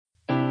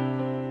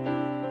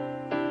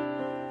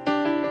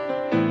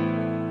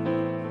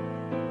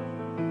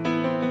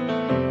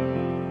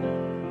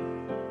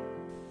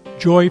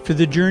Joy for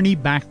the Journey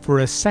back for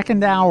a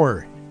second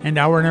hour. And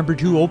hour number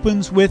 2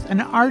 opens with an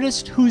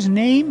artist whose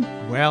name,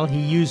 well, he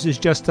uses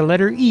just the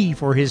letter E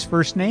for his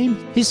first name,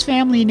 his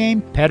family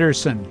name,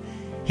 Pedersen.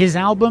 His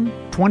album,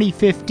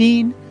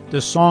 2015,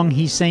 the song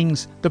he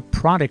sings, The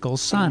Prodigal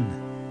Son.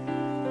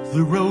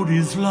 The road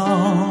is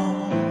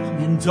long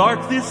and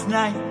dark this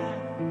night,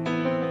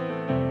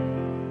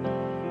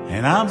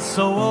 and I'm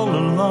so all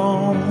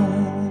alone.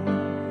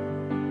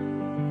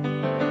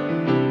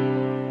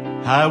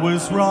 I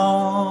was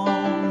wrong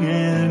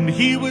and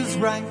he was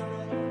right.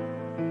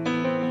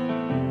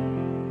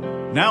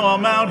 Now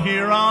I'm out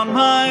here on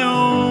my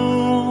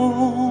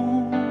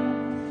own.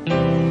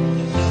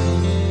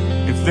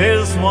 If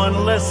there's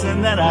one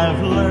lesson that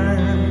I've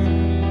learned,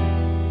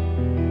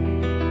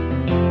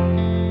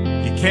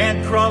 you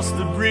can't cross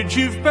the bridge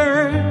you've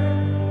burned.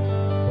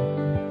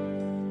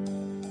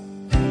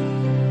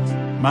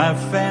 My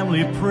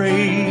family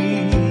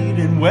prayed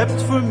and wept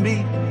for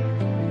me,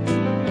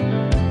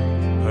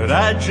 but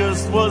I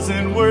just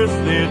wasn't worth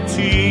their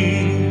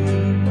tears.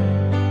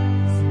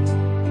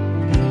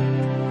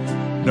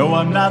 No,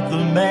 I'm not the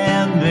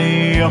man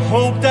they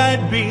hoped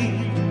I'd be.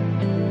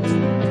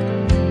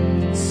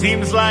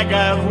 Seems like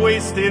I've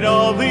wasted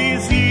all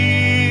these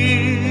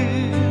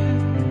years.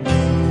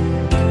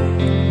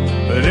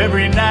 But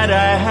every night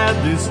I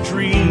have this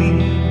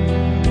dream.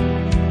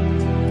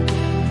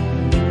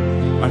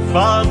 My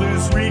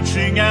Father's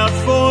reaching out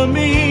for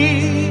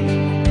me.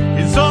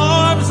 His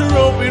arms are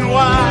open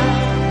wide.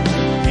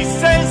 He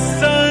says,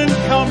 son,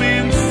 come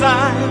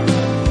inside.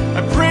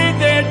 I prayed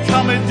there'd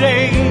come a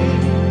day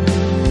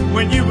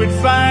when you would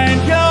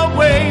find your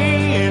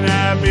way, and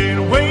I've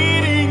been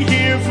waiting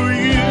here for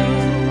you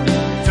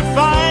to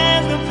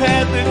find the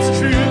path that's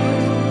true.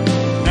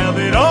 Now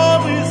that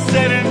all is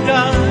said and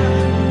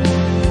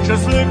done,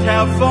 just look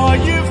how far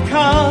you've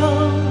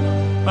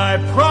come, my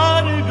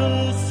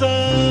prodigal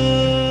son.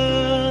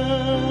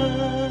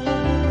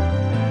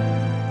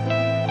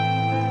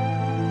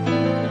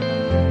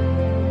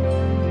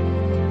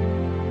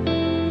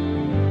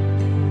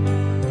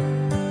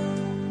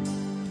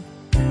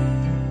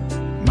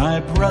 My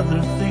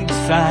brother thinks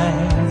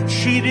I've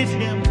cheated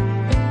him.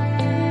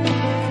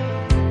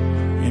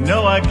 You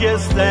know, I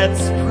guess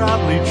that's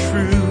probably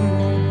true.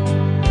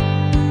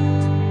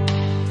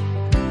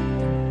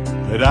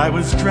 But I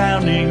was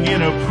drowning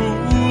in a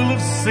pool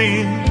of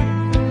sin,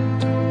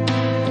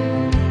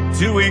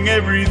 doing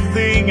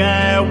everything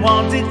I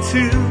wanted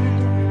to.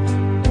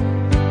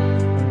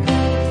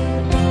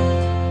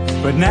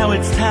 But now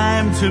it's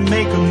time to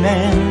make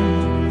amends.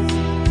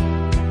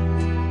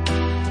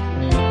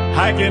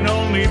 I can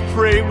only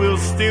pray we'll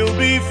still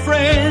be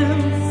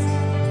friends.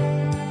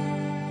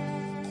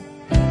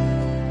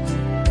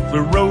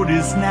 The road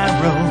is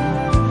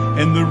narrow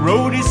and the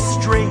road is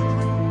straight.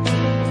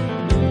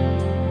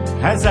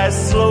 As I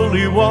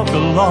slowly walk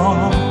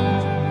along,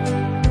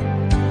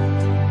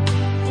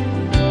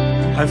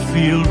 I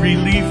feel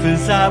relief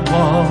as I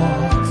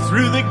walk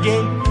through the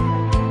gate.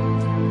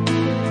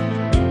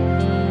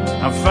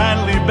 I'm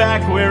finally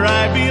back where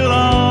I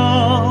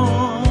belong.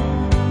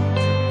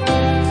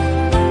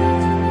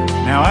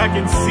 Now I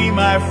can see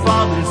my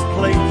Father's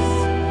place.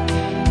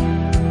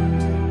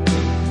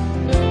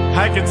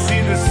 I can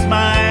see the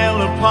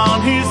smile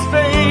upon His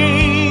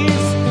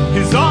face.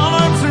 His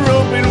arms are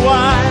open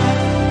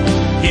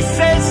wide. He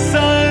says,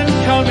 son,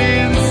 come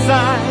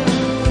inside.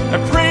 I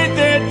prayed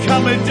there'd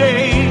come a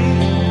day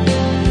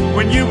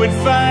when you would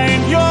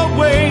find your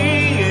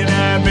way, and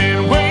I've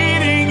been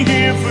waiting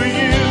here for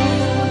you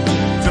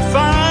to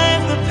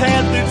find the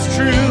path that's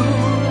true.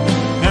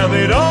 Now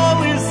that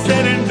all is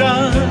said and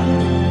done,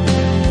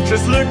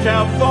 just look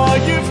how far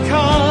you've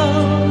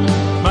come,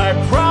 my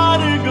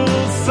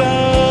prodigal son.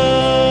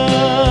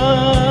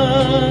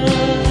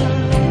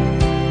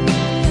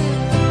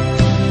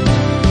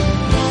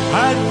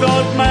 I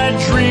thought my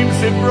dreams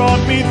had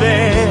brought me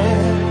there,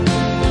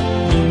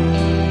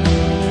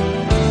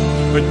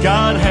 but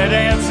God had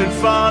answered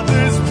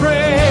Father's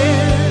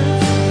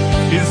prayers.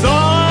 His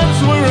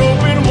arms were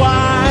open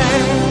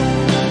wide.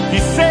 He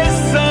says,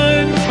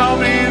 son,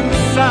 come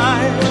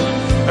inside.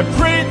 I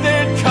prayed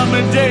there'd come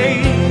a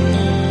day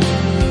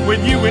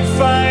when you would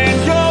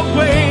find your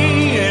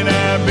way, and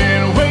I've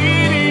been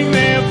waiting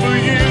there for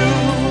you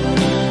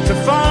to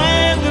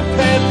find the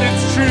path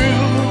that's true.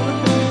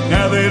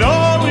 Now that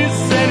all is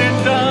said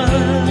and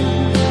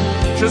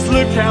done, just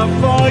look how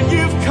far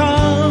you've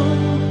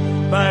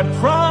come, my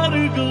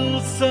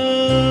prodigal son,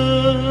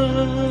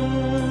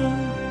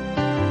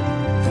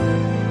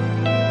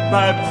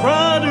 my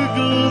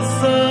prodigal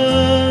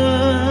son.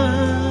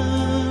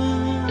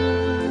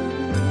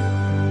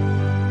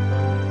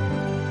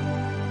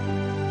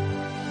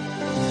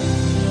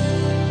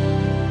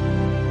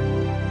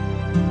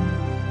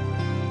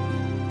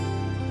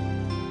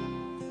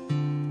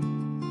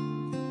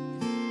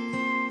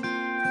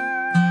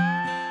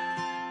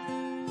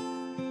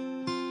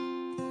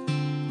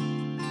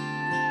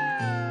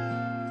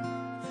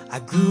 I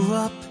grew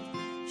up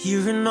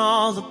hearing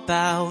all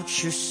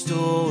about your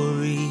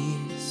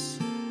stories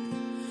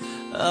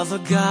of a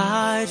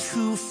God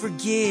who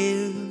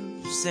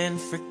forgives and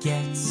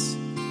forgets.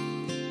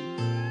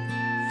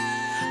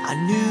 I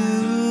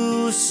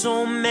knew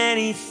so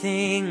many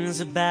things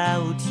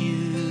about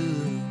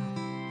you,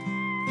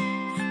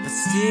 but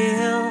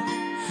still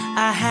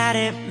I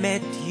hadn't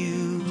met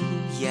you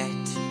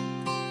yet.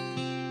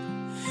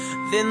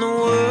 Then the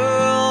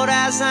world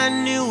as I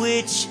knew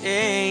it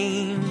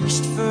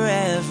changed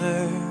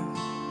forever,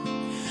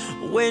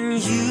 when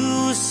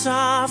you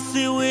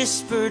softly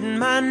whispered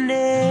my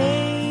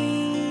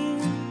name.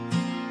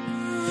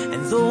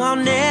 And though I'll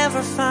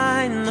never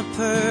find the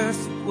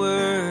perfect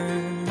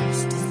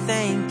words to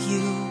thank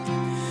you,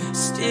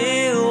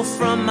 still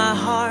from my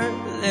heart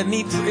let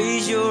me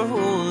praise your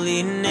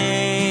holy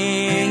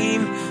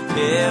name.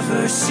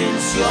 Ever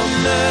since your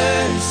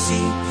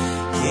mercy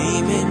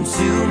came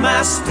into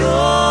my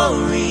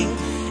story,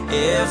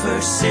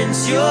 ever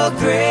since your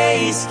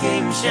grace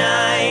came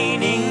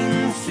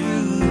shining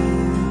through,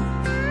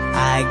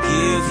 I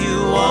give you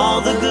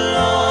all the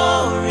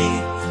glory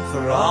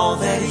for all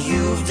that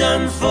you've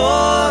done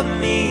for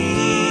me,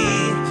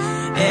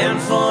 and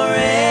for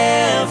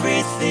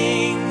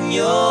everything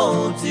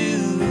you'll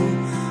do,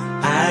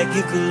 I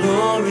give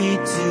glory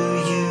to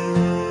you.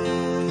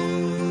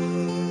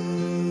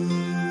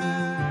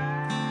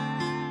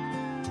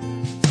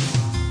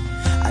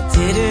 I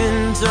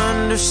didn't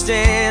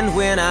understand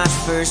when I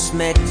first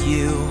met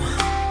you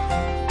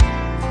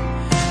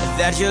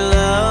that your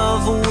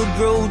love would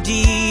grow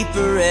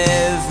deeper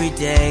every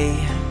day.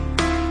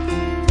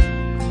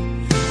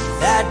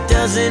 That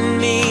doesn't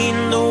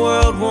mean the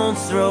world won't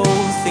throw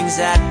things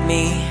at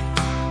me,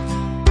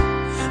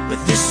 but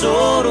this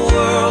old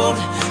world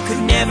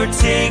could never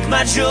take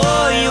my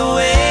joy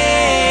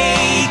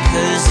away.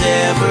 'Cause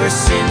ever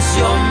since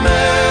your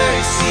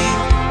mercy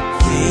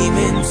came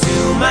into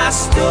my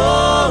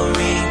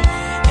story,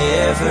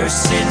 ever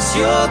since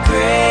your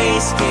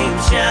grace came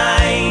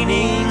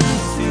shining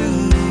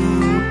through,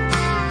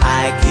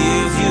 I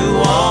give you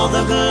all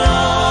the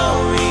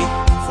glory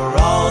for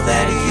all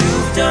that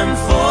you've done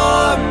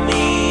for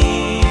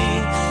me,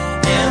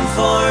 and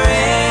for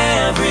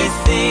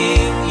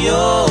everything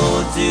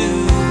you'll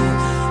do,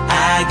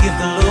 I give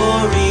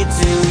glory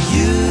to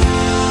you.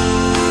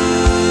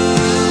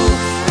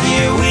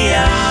 Here we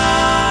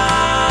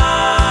are,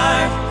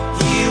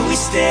 here we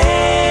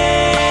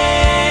stand,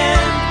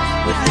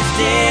 with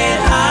lifted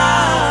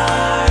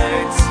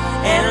hearts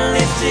and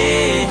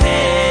lifted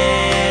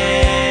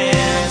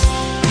hands.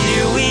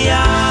 Here we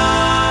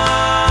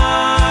are,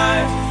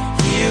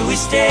 here we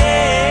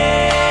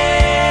stand,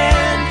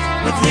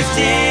 with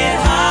lifted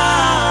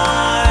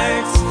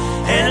hearts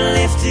and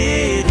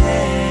lifted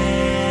hands.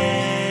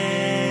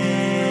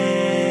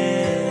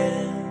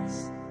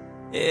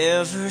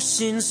 Ever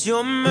since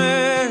your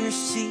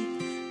mercy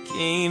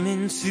came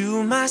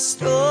into my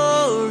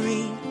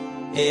story,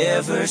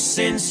 ever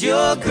since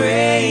your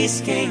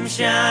grace came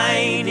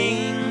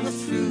shining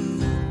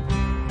through,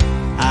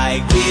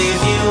 I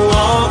give you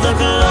all the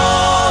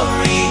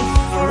glory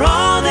for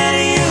all that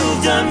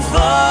you've done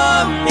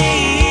for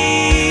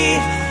me,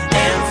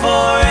 and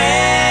for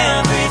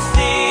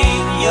everything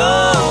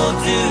you'll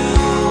do,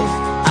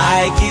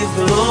 I give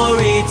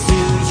glory to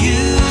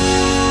you.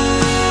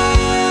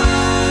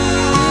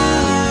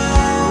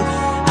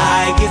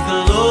 I give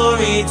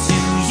glory to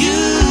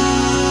you.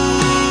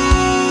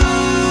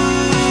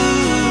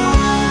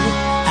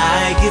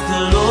 I give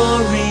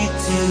glory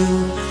to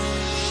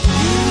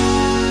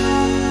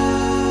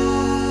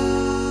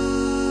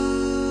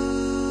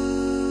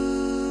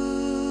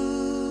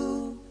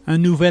Un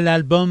nouvel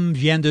album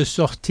vient de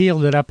sortir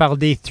de la part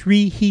des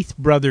Three Heath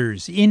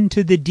Brothers,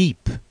 Into the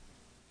Deep.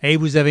 Et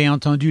vous avez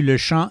entendu le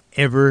chant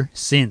Ever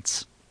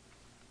Since.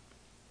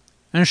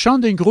 Un chant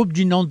d'un groupe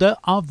du nom de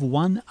Of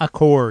One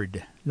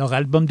Accord. Leur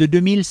album de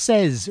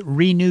 2016,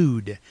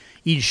 Renewed.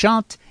 Ils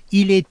chantent «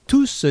 Il est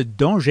tout ce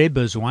dont j'ai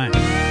besoin ».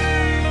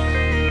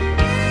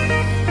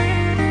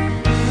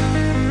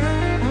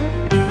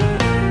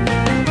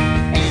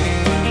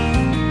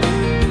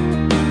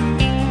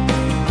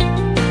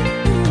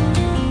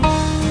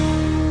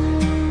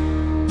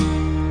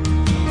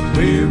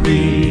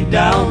 Weary,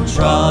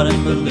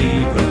 downtrodden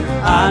believer,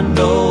 I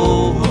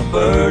know a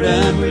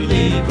burden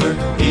reliever.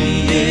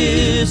 He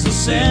is the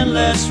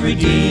sinless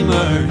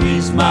redeemer,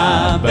 he's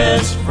my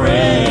best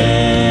friend.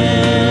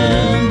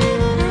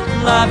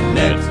 Life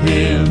met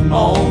him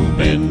on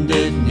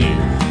bended knee,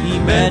 he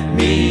met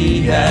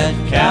me at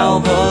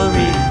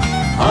Calvary.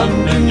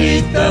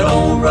 Underneath that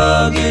old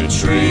rugged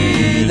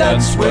tree,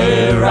 that's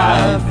where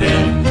I've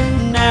been.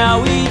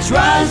 Now he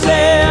dries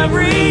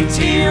every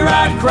tear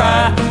I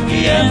cry,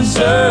 he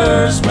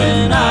answers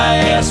when I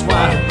ask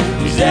why.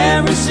 He's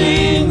every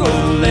single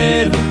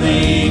little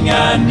thing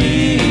I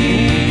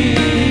need.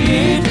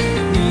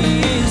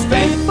 He's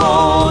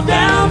faithful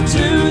down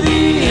to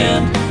the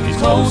end, he's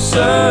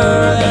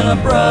closer than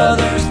a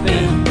brother's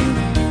been.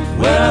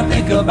 When I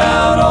think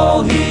about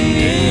all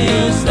he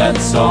is,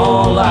 that's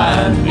all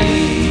I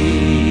need.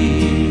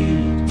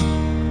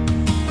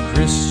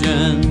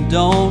 Christian,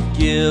 don't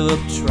give up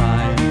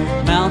trying.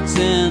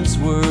 Mountains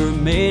were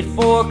made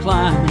for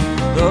climbing.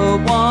 The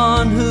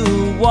one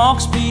who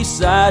walks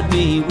beside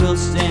me will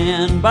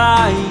stand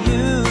by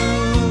you.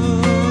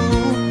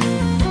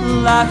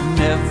 I've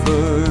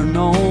never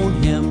known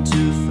him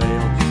to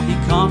fail. He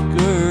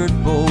conquered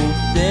both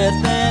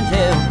death and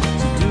hell,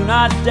 so do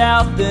not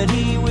doubt that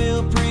he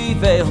will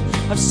prevail.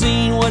 I've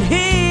seen what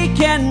he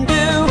can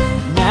do.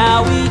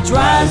 Now he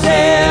dries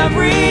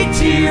every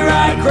tear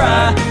I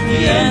cry.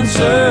 He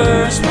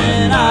answers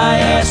when I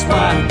ask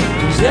why.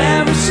 He's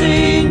every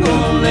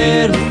single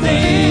little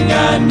thing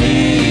I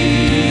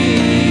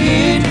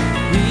need.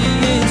 He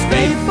is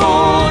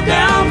faithful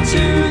down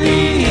to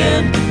the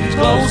end. He's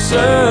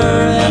closer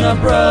than a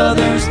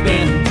brother's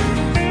been.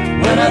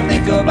 When I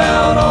think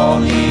about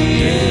all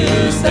he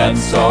is,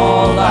 that's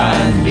all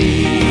I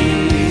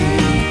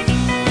need.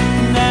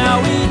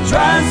 Now he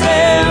dries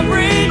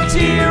every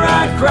tear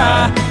I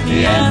cry.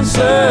 He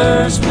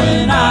answers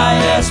when I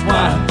ask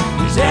why.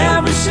 He's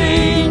every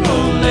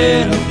single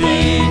little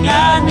thing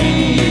I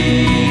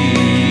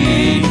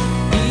need.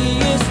 He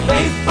is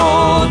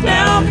faithful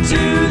down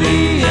to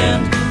the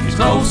end. He's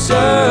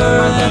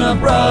closer than a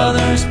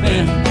brother's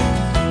been.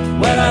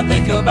 When I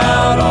think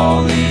about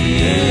all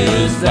he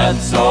is,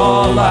 that's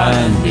all I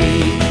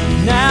need.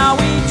 Now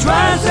he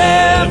dries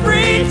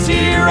every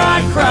tear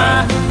I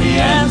cry. He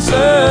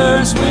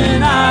answers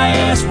when I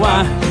ask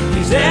why.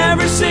 He's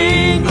every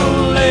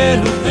single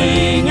little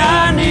thing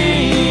I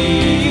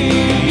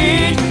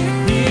need.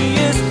 He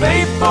is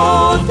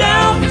faithful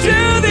down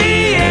to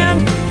the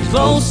end. He's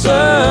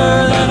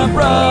closer than a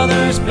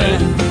brother's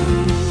been.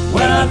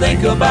 When I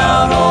think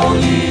about all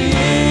he is,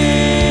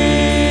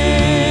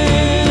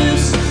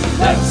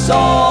 that's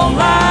all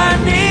I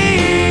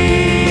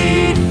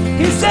need.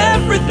 He's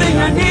everything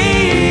I need.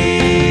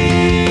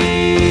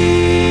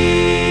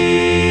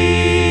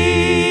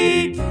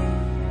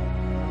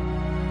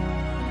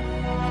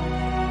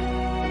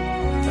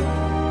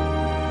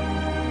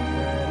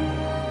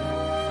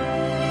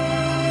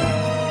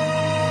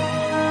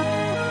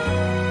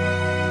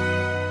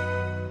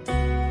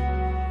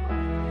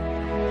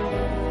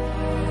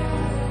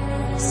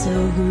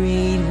 So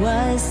great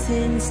was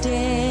sin's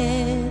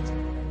debt,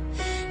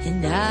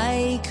 and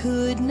I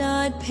could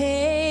not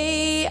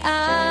pay.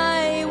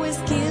 I was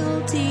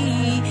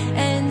guilty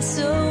and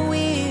so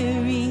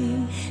weary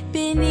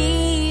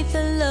beneath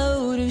a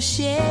load of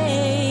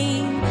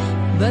shame.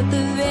 But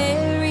the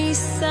very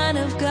Son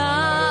of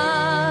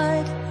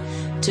God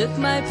took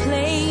my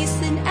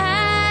place in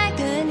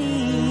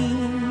agony.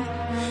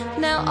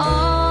 Now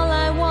all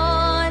I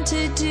want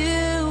to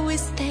do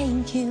is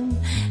thank him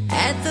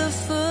at the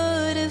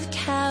foot of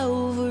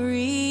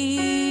Calvary.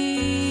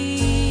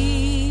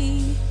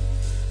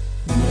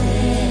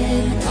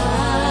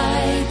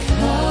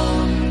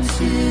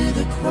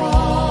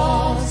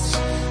 Cross,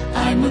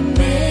 I'm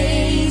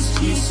amazed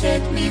he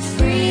set me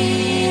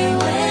free.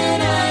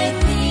 When I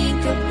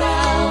think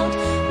about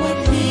what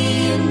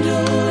he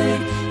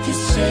endured to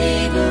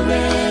save a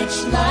wretch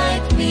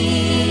like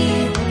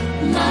me,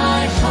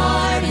 my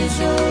heart is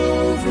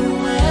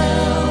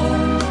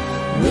overwhelmed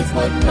with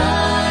what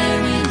my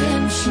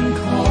redemption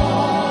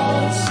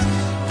cost.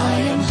 I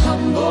am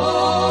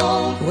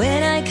humbled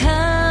when I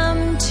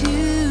come to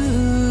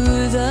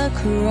the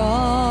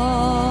cross.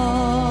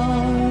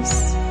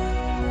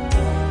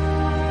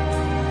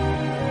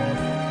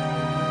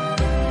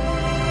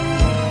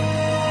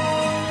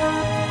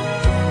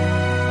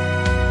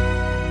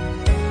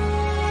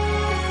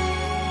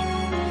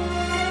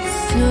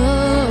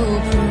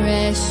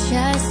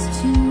 Precious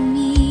to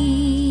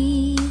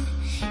me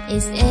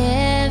is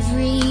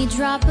every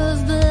drop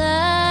of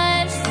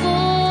blood,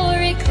 for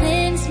it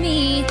cleansed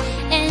me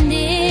and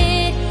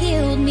it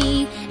healed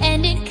me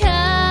and it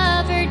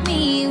covered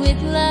me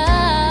with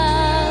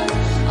love.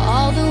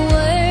 All the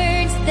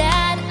words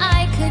that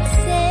I could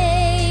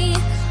say,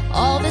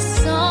 all the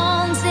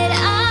songs that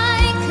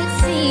I could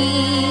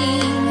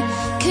sing,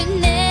 could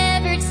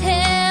never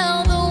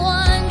tell the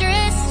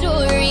wondrous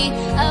story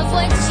of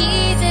what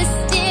Jesus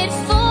did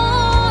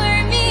for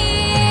me.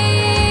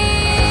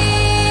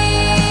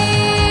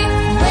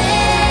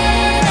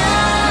 When I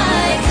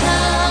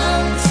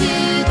come to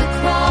the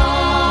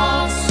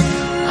cross,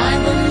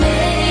 I'm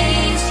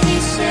amazed he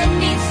set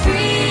me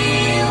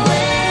free.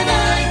 When I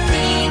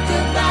think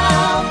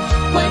about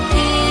what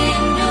he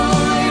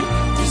endured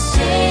to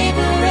save a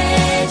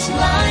wretch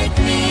like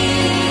me,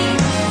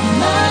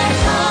 my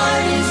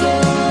heart is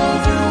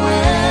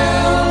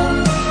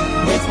overwhelmed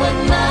with what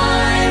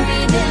my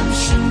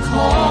redemption cost.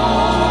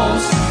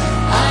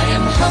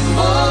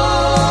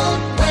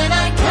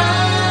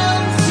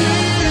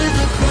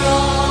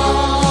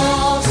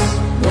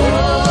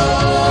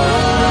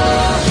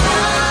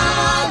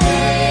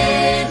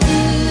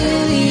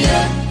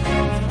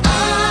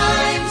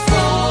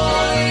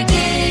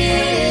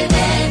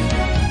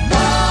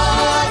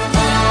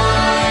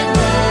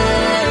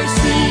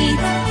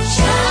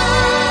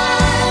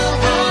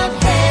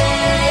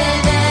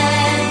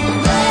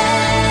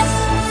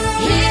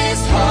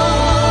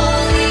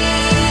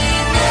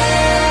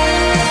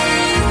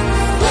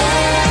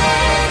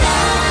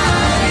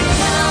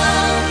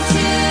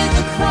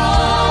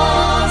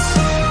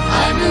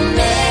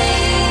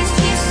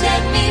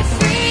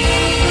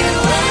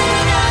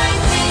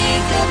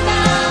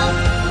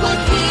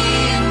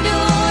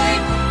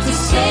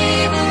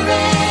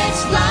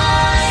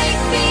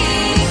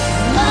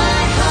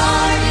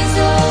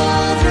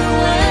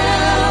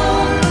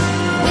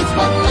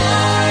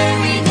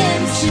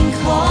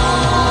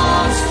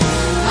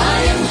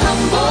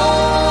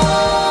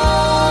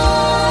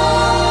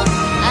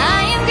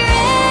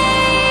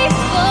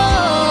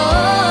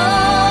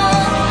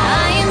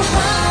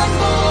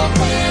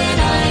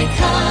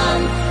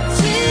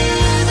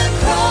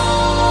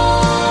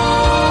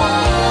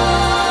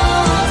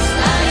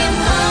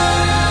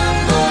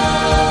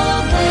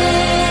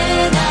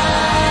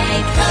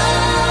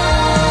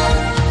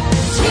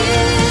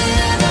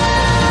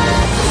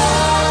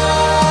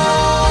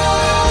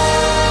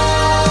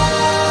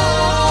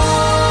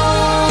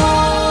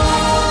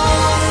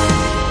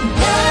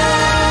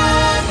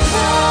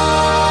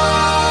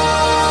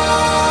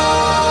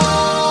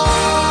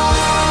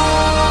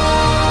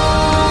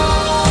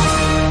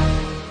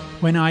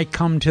 When I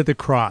Come to the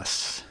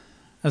Cross,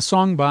 a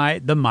song by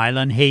the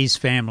Mylan Hayes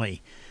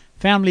family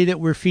that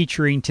we're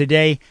featuring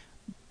today.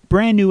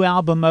 Brand new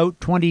album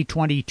out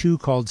 2022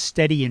 called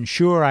Steady and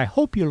Sure. I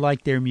hope you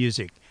like their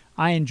music.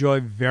 I enjoy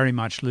very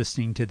much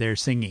listening to their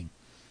singing.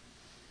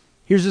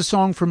 Here's a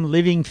song from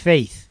Living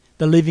Faith,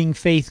 the Living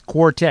Faith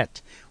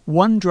Quartet.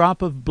 One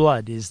Drop of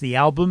Blood is the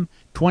album,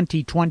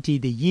 2020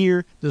 the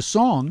year, the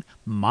song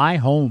My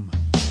Home.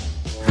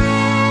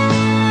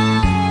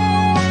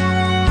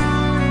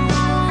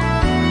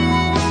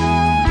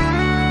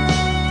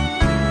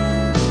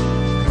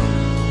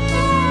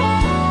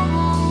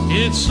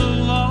 It's a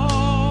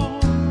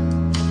long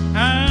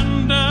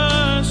and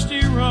dusty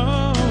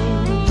road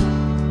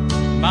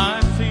my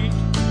feet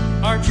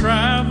are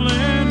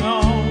traveling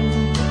on,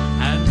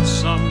 and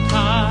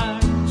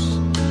sometimes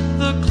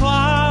the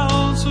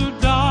clouds are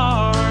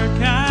dark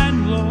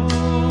and low.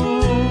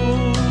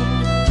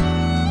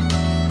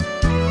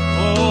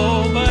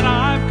 Oh, but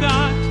I've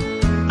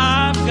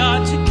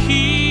got to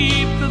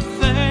keep the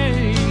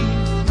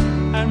faith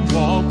and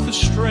walk the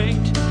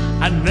straight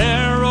and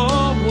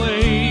narrow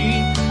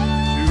way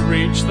to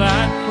reach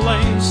that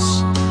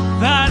place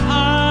that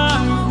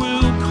I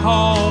will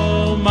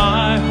call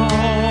my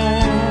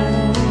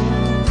home.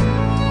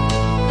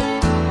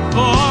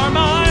 For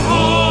my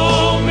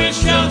home is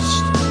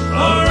just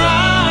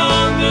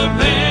around the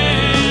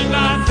bend.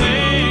 I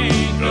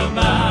think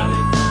about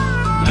it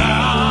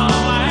now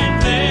and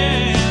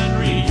then.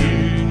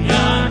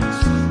 Reunions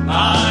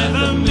by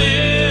the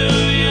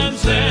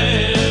millions everywhere.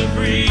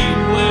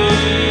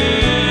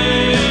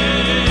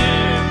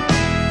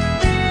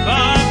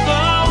 But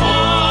the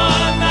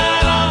one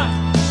that I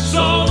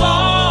so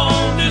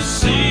long to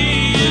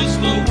see is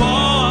the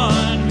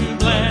one who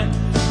bled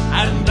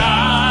and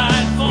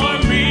died for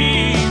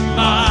me.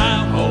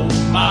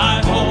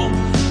 My home,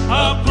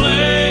 a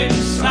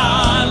place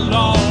I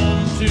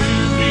long to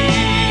be.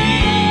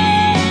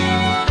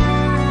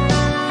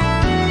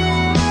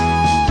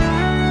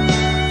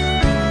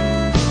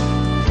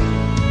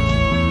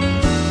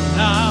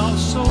 Now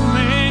so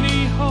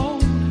many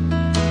hold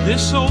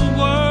this old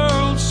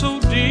world so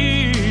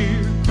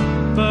dear,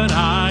 but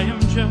I am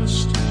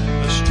just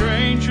a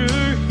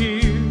stranger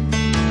here,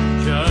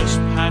 just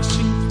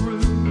passing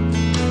through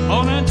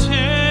on a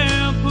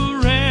temporary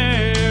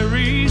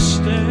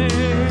stay.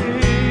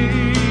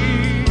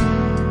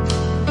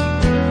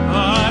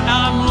 But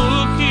I'm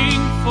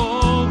looking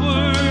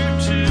forward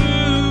to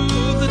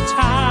the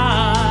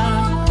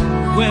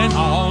time when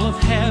all of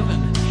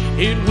heaven,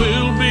 it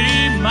will be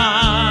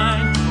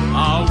mine.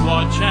 I'll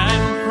watch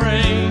and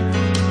pray,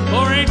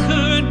 or it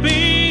could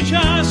be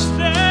just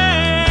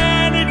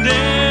any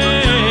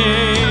day.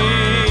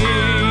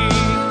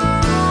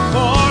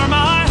 For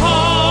my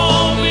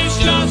home is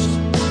just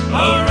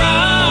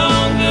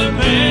around the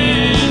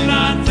bend.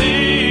 I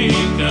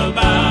think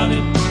about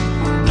it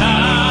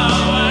now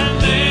and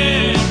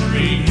then.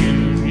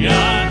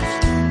 Reunions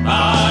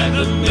by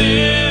the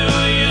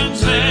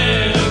millions everywhere.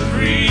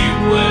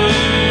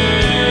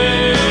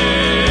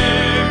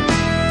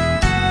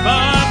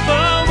 But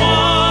the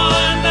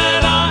one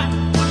that I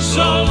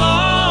so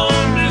long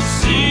to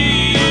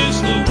see is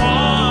the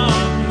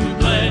one who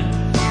bled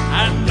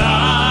and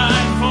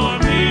died for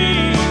me.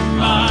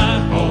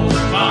 My home,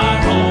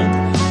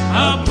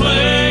 a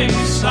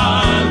place I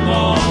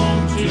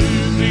long to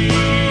be.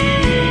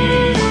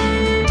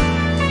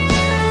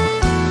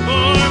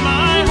 For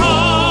my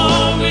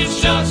home is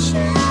just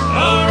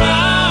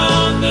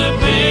around the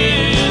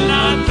bend. I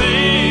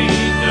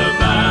think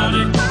about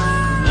it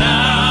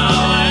now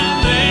and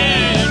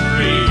then.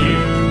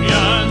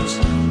 Reunions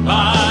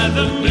by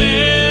the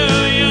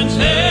millions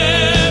everywhere.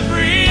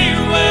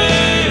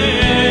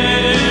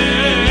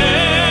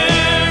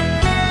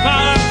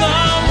 But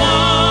the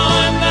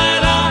one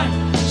that I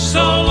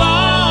so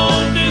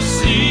long to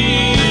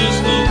see is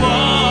the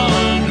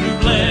one who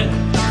bled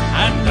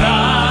and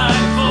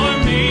died for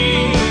me.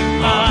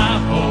 My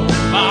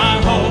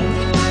home,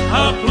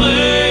 a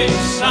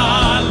place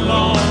I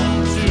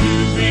long to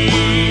be.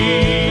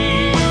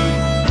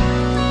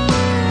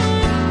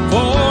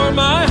 For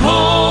my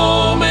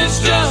home is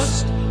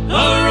just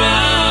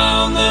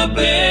around the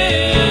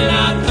bend.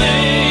 I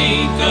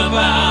think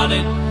about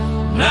it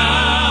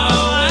now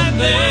and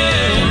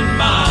then.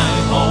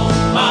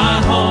 My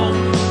home,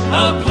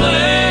 a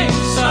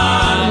place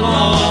I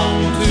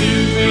long to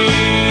be.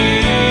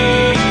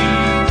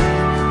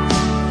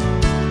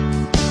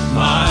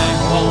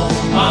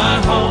 My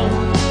home,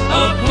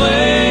 a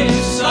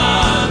place I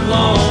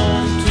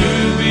long to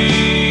be.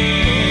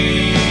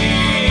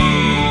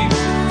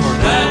 For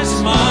that's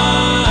my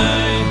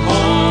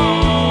home.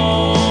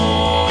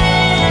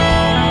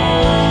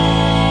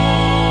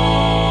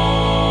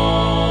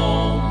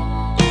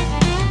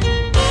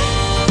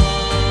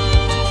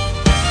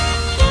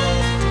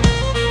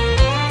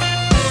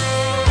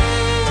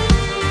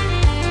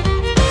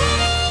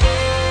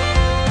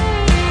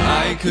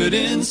 I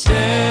couldn't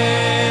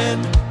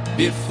stand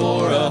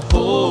before a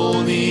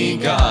holy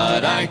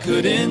God. I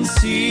couldn't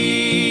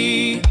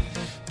see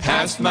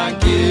Past my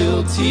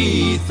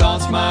guilty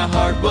thoughts, my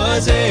heart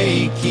was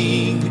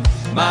aching,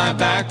 my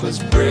back was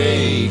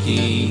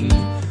breaking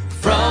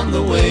from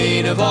the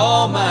weight of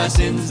all my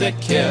sins that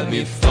kept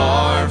me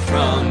far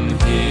from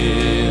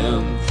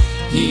Him.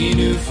 He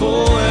knew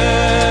full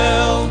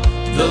well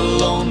the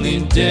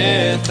lonely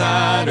death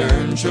I'd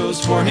earned, chose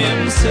for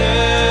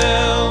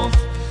Himself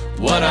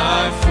what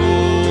I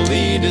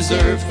fully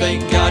deserved.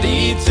 Thank God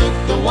He took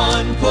the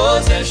one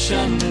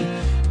possession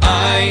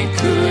I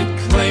could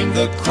claim.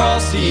 The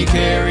cross He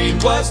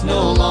carried was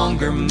no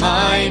longer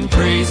mine.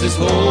 Praise His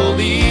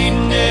holy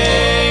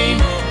name.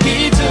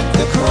 He took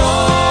the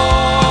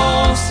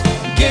cross,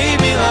 gave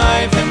me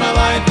life, and my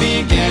life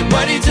began.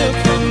 What He took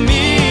from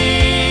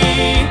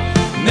me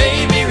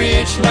made me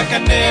rich like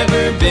I'd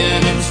never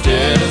been.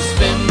 Instead of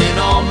spending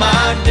all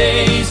my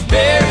days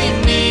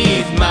buried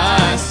beneath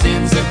my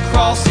sins, the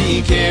cross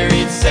He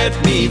carried set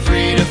me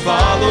free to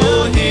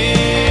follow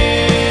Him.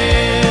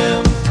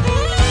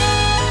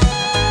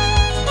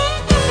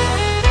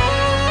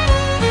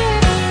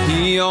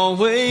 He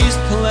always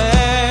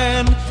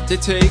planned to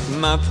take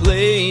my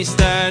place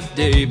that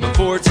day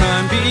before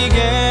time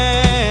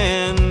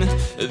began.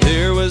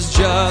 There was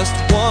just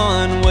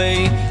one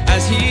way.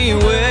 As He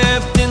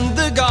wept in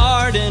the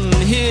garden,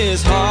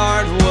 His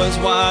heart was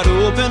wide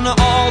open.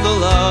 All the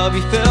love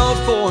He felt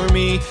for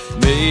me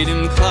made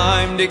Him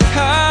climb to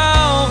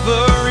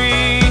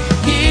Calvary.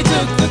 He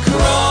took the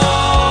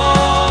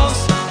cross,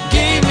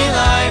 gave me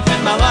life,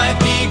 and my life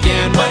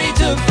began. What He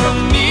took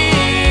from me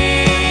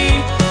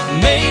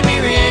made me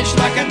rich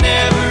like I'd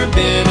never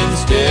been.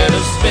 Instead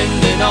of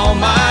spending all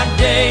my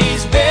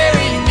days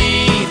buried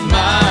beneath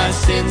my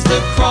sins, the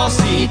cross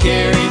He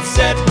carried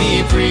set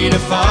me free to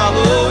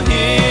follow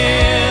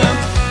Him.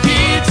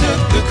 He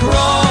took the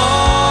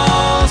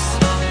cross,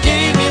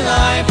 gave me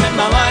life, and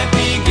my life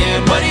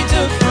began. What He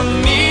took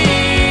from me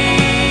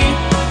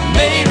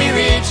made me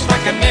rich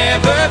like I'd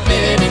never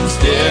been.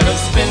 Instead of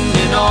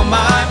spending all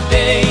my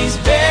days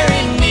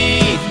buried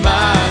beneath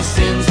my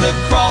sins, the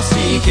cross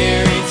He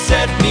carried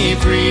set me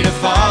free to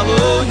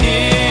follow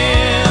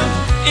Him.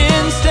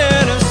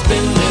 Instead of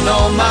spending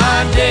all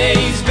my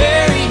days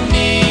buried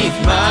beneath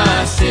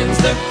my sins,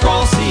 the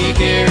cross He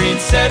carried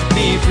set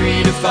me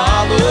free to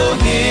follow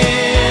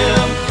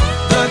Him.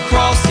 The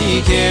cross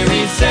He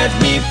carried set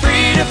me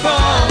free to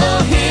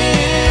follow Him.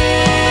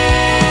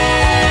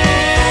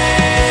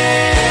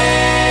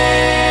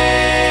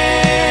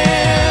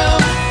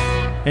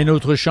 Un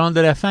autre chant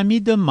de la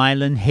famille de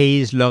Mylon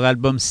Hayes, leur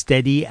album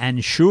Steady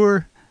and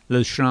Sure,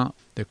 le chant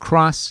The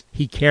Cross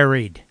He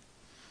Carried.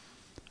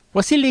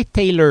 Voici les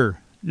Taylor,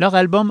 leur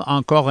album,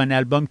 encore un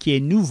album qui est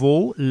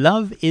nouveau,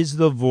 Love is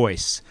the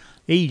Voice.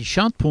 Et ils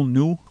chantent pour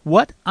nous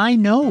What I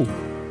Know.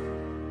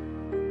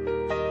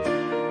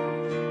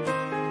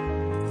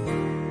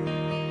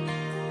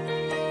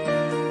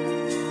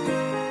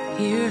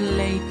 Here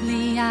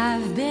lately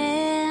I've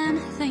been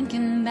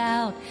thinking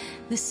about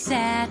the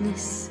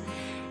sadness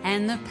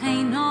and the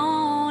pain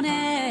on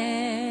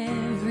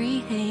every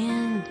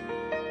hand.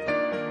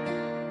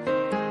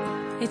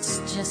 It's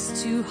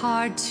just too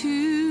hard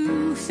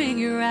to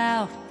figure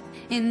out,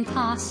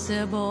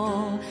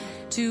 impossible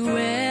to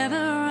ever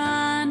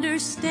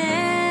understand.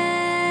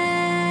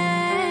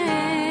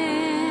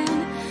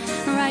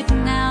 Right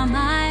now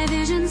my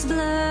vision's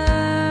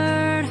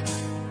blurred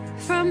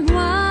from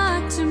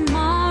what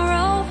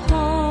tomorrow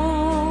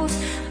holds,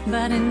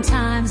 but in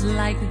times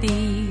like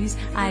these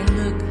I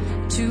look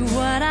to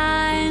what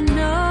I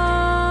know.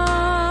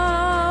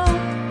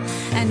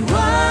 And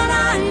what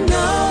I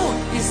know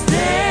is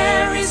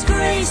there is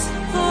grace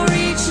for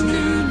each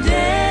new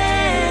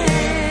day.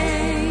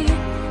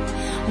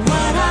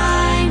 What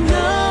I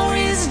know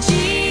is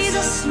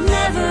Jesus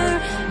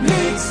never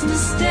makes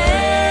mistakes.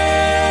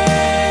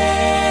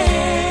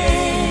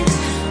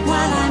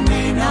 While I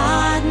may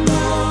not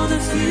know the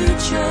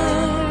future,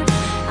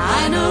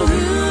 I know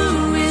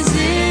who is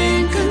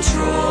in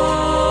control.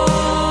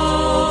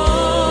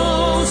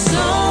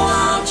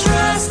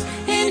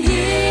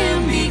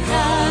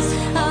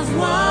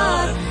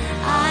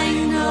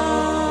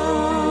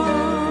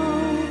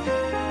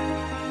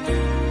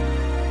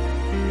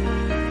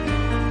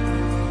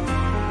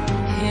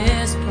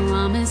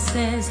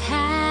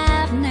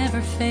 Have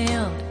never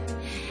failed.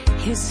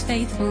 His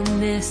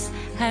faithfulness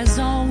has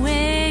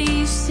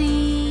always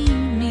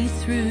seen me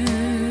through.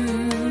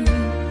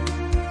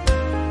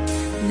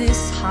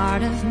 This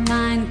heart of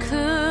mine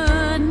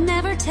could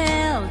never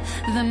tell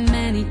the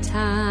many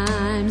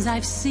times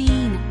I've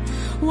seen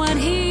what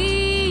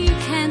He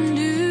can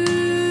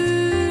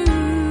do.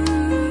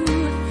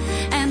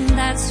 And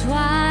that's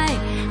why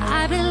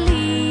I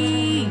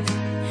believe,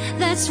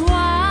 that's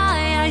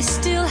why I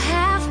still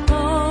have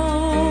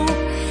hope.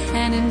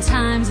 And in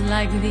times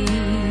like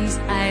these,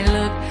 I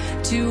look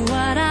to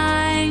what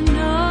I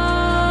know.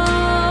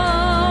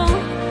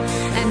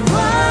 And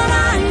what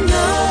I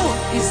know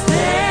is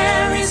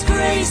there is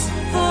grace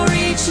for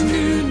each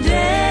new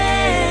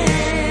day.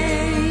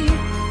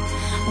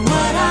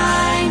 What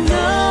I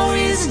know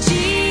is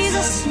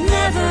Jesus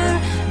never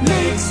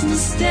makes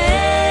mistakes.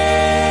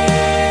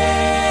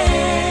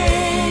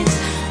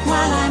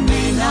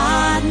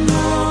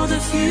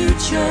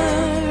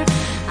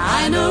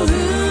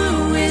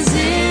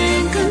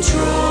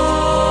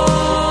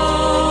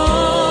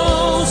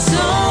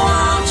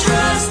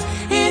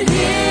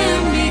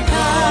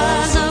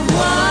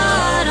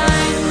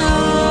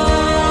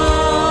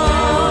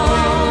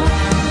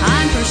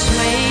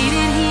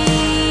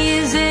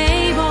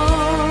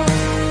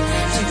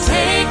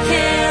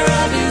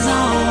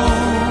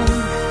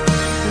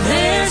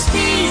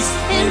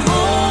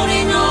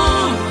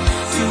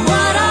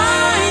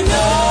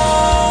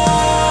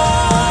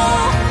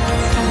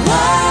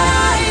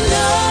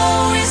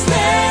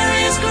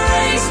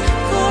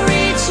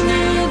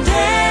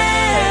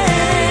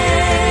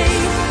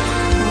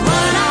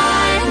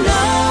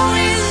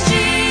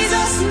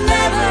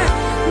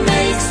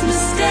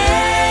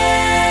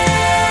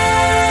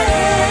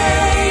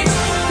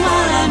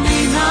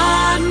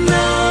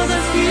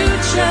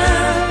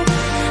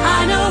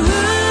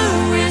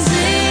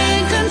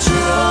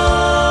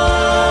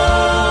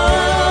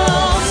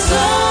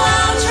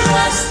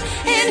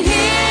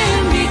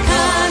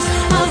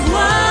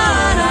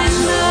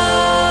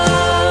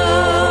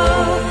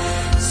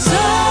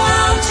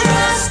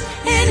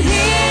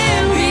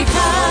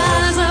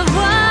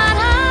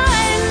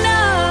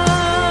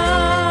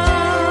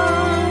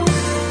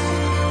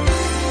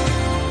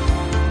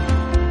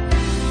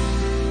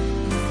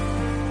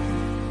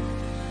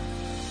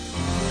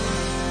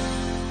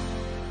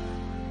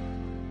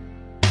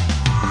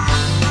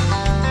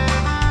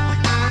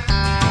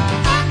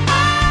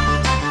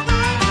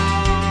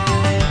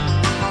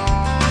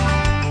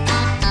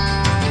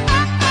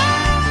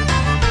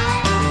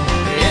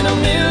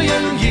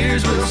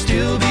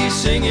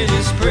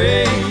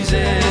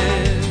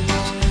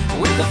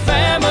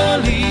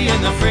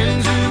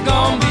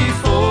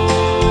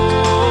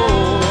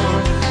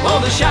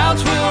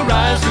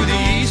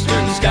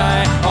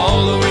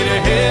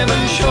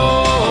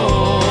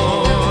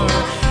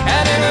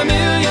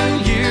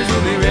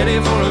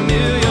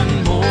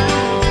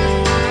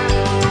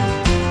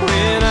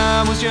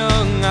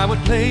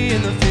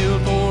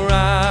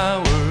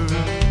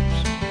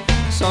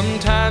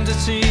 Sometimes it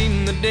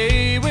seemed the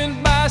day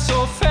went by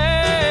so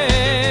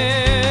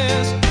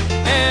fast,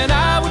 and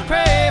I would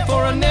pray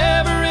for a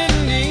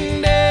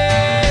never-ending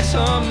day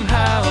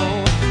somehow.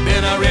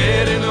 Then I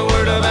read in the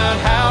Word about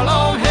how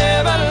long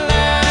heaven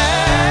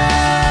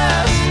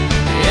lasts.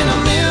 In a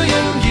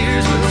million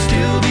years we'll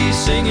still be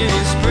singing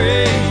His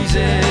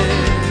praises,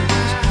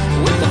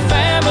 with the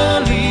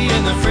family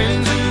and the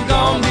friends who've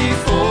gone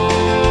before.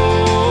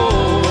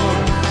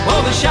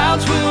 Oh, the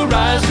shouts will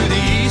rise through the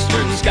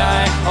eastern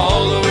sky,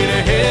 all the way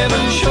to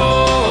heaven's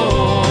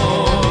shore.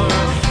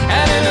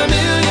 And in a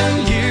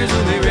million years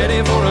we'll be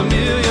ready for a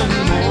million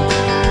more.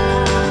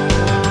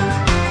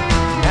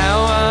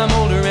 Now I'm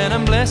older and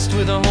I'm blessed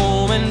with a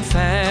home and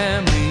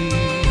family.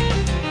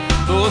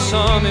 Though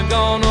some have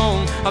gone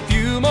on, a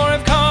few more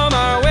have come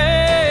our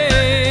way.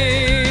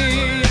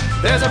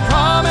 There's a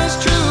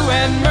promise true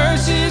and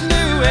mercies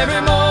new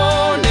every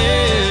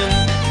morning,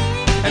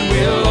 and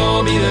we'll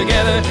all be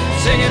together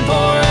singing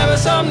forever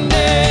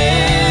someday.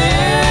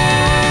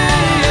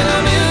 In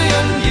a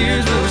million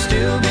years we'll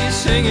still be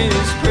singing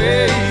His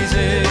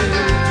praises,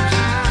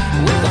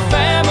 with the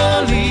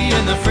family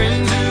and the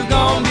friends who've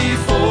gone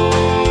before.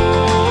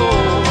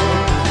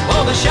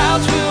 Oh, the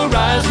shouts will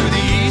rise through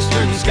the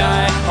eastern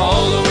sky,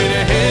 all the way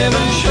to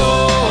heaven's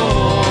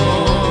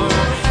shore.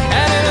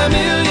 And in a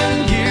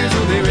million years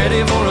we'll be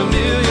ready for a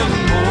million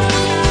more.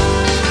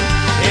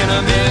 In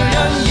a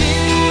million years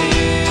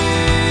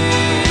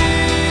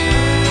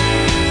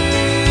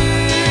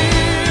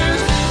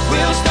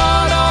we'll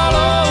start all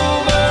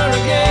over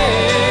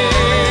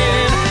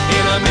again.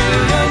 In a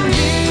million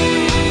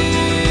years,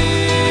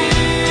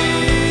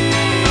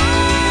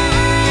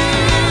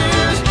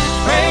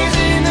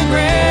 praising the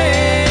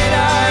great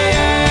I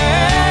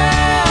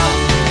am.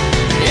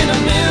 In a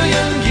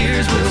million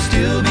years we'll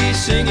still be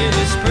singing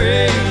His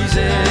praises,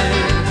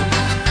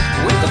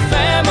 with the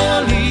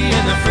family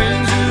and the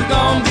friends who've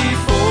gone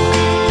before.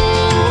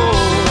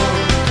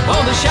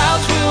 Oh, the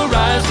shouts will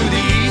rise through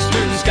the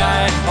eastern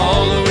sky,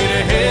 all the way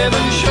to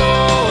heaven's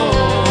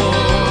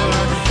shore.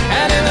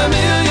 And in a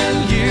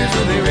million years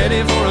we'll be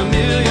ready for a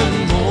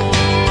million more.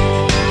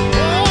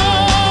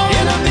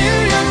 In a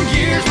million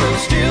years we'll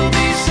still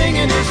be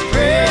singing His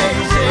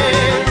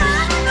praises,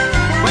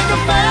 with the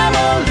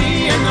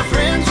family and the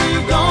friends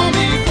who've gone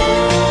before.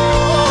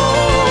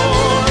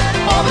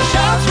 All the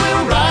shouts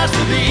will rise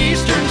to the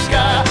eastern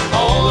sky,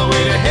 all the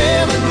way to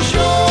heaven's shore.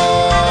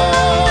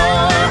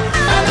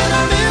 And in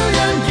a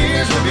million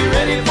years we'll be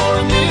ready for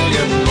a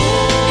million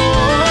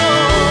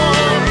more.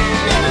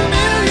 In a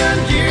million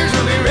years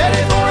we'll be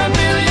ready for a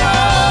million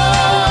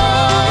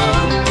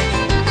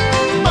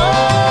more.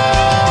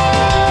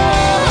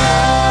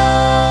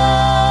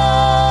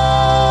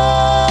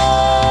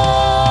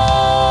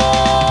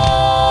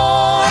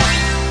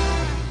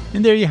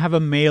 And there you have a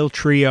male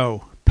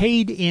trio,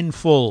 Paid in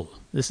Full.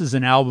 This is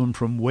an album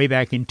from way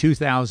back in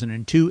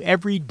 2002.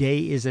 Every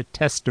Day is a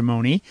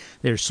Testimony.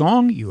 Their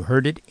song, you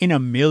heard it, In a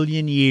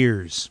Million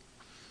Years.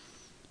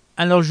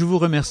 Alors je vous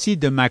remercie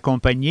de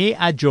m'accompagner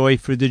à Joy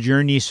for the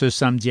Journey ce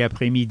samedi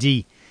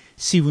après-midi.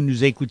 Si vous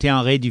nous écoutez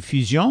en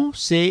rediffusion,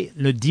 c'est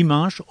le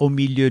dimanche au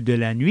milieu de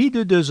la nuit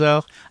de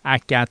 2h à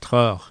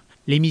 4h.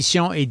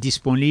 L'émission est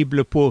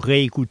disponible pour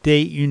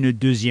réécouter une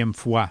deuxième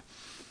fois.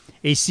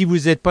 Et si vous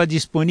n'êtes pas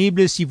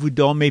disponible, si vous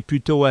dormez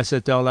plutôt à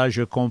cette heure-là,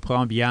 je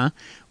comprends bien,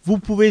 vous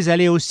pouvez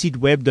aller au site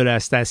web de la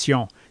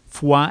station,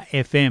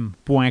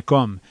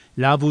 foifm.com.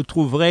 Là, vous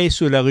trouverez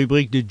sur la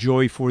rubrique de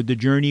Joy for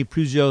the Journey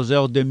plusieurs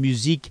heures de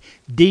musique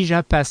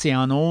déjà passées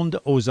en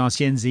ondes aux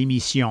anciennes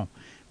émissions.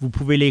 Vous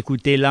pouvez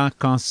l'écouter là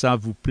quand ça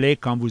vous plaît,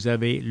 quand vous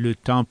avez le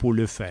temps pour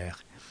le faire.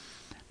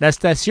 La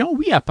station,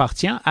 oui,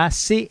 appartient à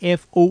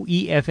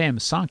CFOI-FM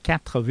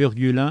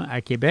 104,1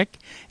 à Québec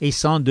et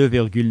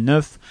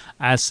 102,9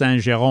 à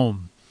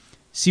Saint-Jérôme.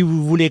 Si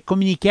vous voulez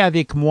communiquer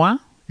avec moi,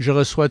 je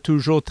reçois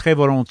toujours très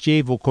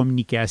volontiers vos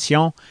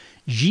communications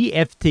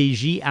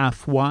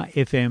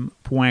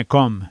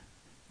jftj@foifm.com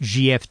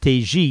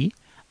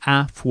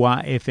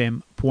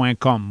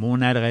jftj@foifm.com,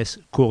 mon adresse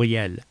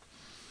courriel.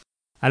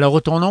 Alors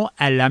retournons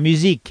à la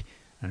musique.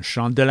 Un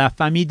chant de la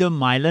famille de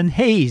Mylan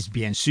Hayes,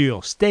 bien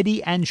sûr,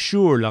 Steady and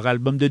Sure, leur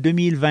album de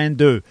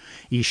 2022.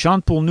 Ils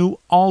chantent pour nous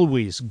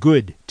Always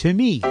Good to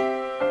Me.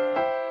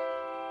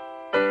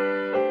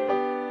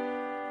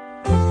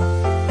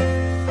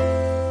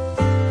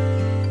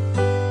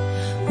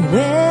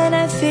 When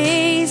I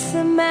face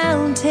a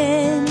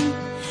mountain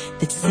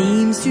that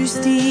seems too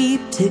steep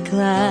to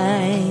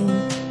climb,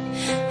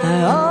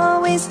 I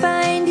always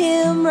find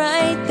Him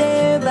right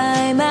there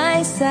by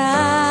my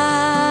side.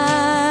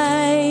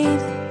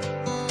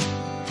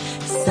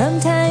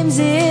 Sometimes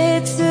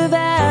it's a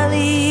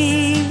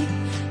valley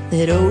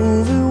that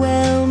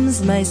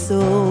overwhelms my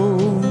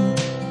soul,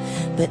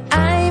 but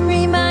I'm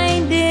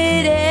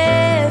reminded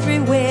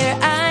everywhere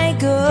I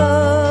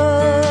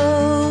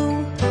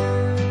go,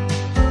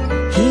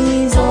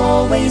 He's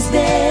always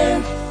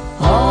there,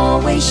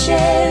 always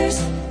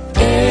shares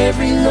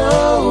every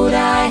load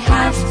I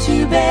have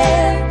to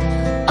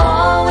bear,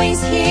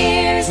 always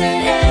hears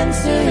and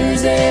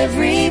answers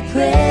every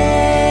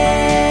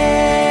prayer.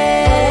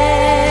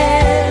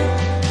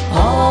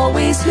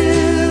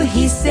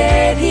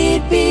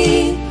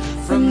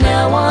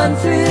 now on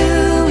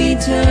through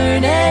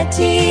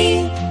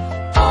eternity.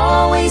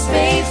 Always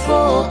faithful,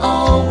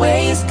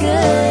 always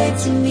good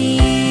to me.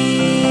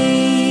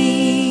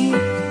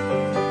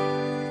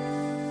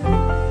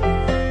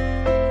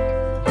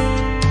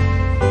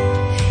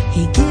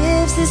 He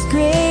gives His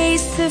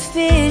grace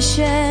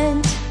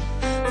sufficient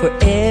for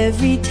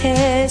every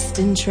test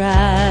and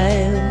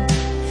trial.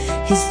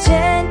 His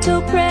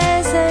gentle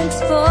presence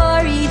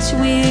for each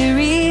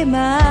weary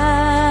mile.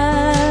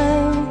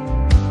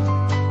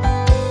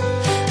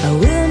 I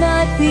will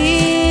not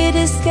be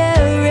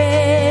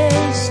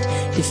discouraged,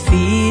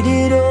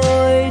 defeated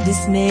or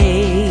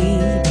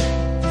dismayed,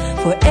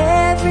 for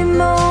every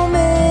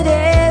moment,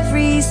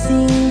 every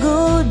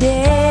single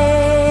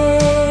day.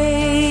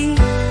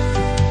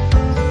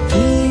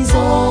 He's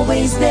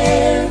always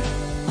there,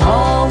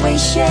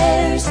 always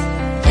shares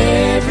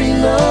every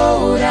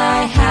load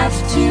I have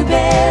to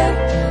bear,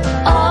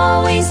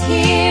 always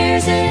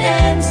hears and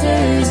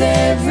answers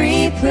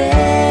every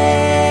prayer.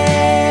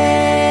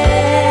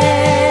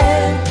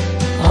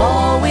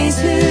 Always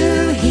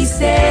who He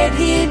said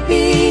He'd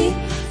be,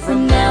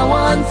 from now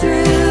on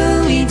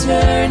through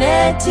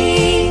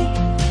eternity.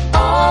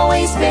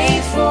 Always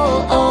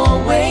faithful,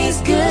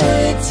 always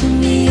good to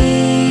me.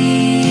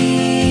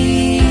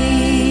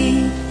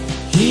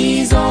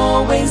 He's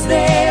always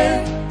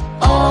there,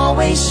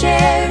 always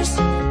shares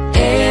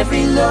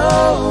every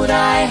load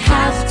I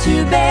have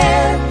to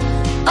bear,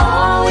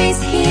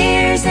 always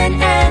hears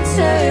and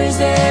answers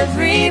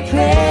every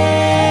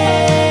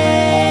prayer.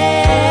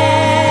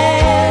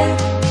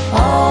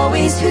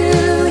 Always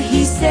who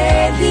He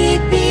said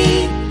He'd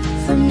be,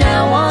 from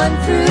now on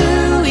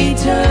through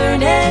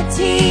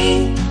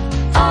eternity.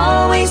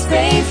 Always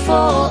faithful,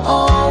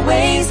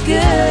 always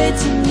good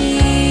to me.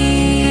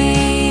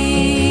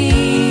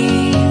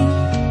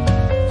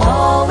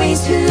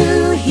 Always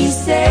who He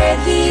said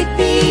He'd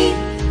be,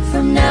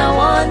 from now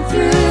on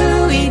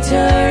through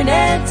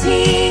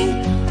eternity.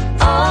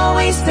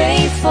 Always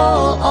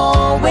faithful,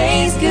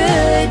 always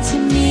good to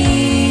me.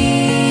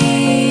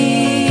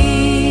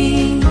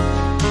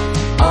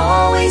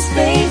 Always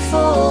faithful,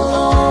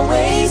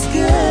 always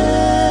good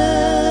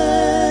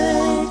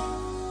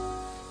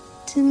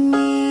to me.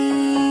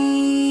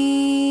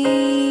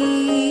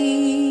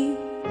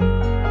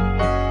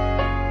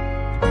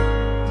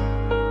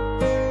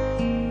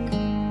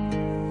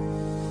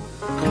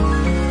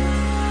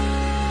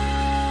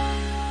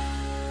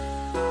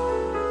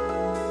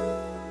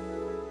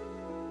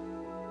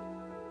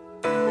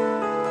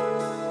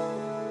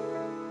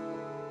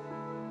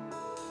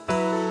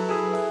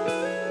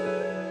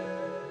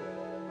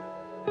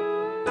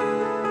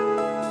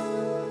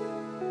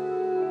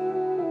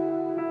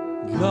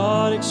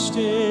 God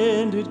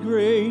extended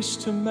grace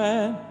to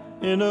man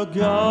in a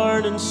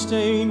garden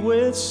stained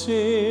with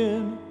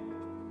sin,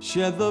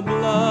 shed the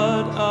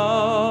blood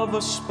of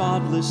a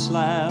spotless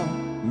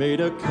lamb, made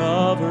a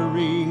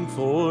covering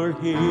for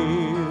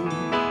him.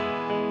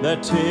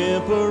 That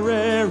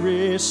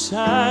temporary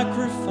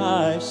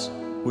sacrifice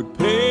would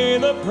pay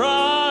the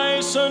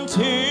price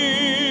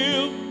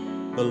until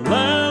the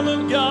Lamb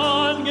of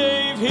God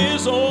gave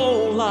His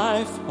own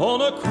life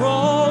on a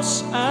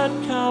cross at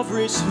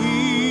Calvary's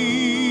heel.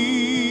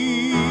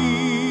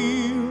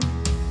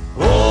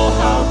 Oh,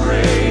 how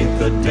great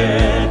the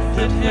death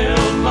that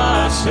held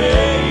my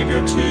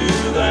Savior to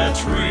that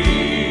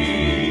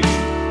tree,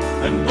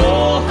 and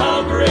oh,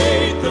 how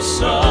great the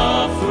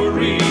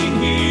suffering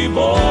He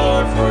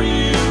bore for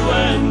you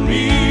and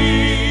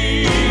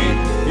me.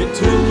 It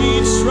took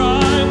each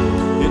stripe,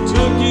 it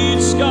took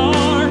each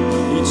scar,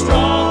 each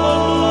drop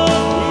of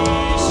blood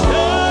He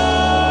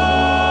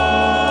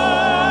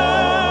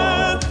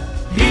shed.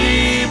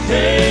 He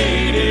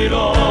paid it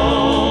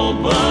all,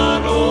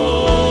 but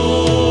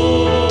oh,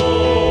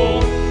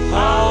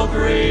 how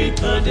great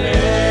the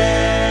debt.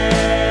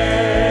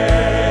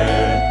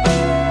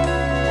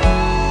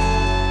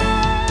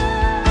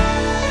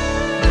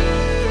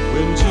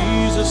 When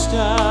Jesus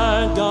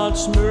died,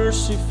 God's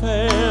mercy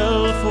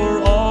fell for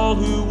all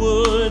who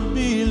would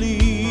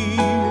believe,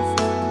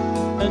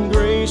 and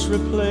grace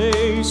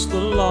replaced the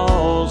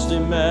law's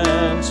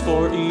demands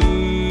for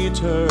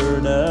eternity.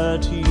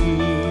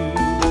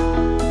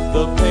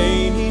 The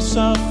pain He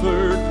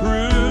suffered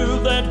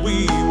proved that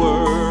we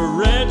were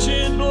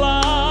wretched,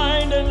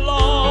 blind, and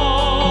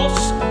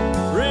lost.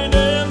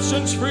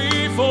 Redemption's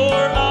free for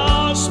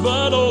us,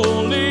 but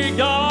only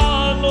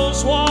God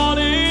knows what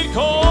it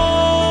cost.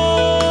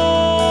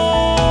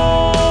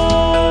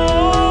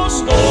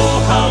 Oh,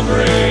 how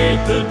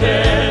great the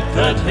debt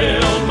that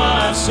held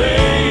my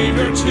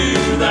Savior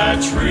to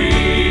that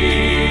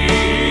tree,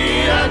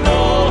 and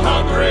oh,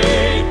 how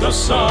great the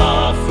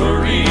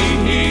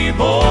suffering He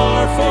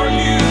bore for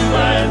you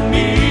and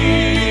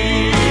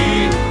me.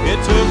 It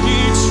took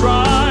each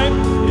stripe,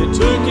 it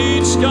took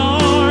each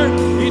scar,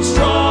 each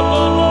drop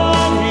of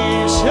blood He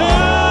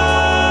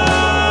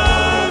shed.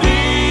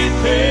 He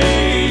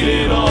paid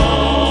it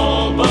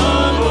all,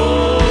 but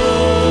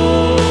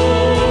oh,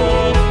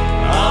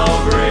 how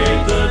great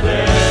the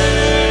debt.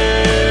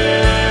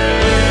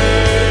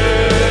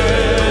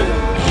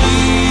 He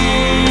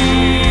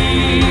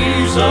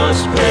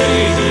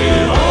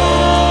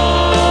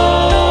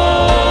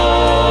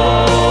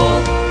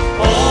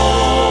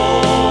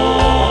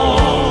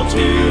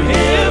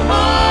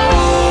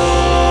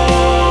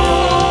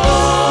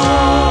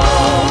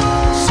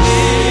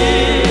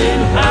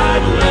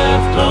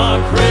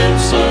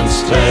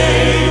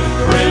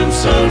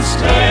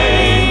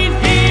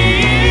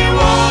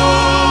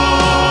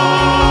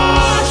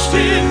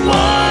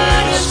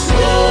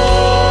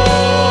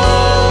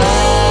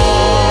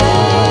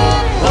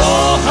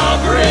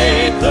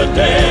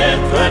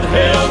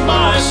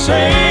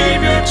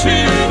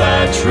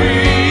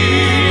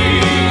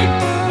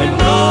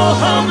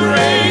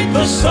great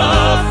the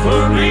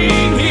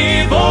suffering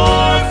He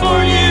bore for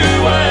you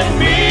and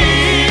me.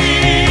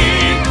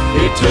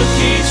 It took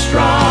each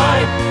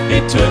stripe,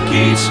 it took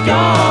each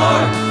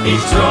scar,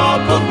 each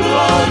drop of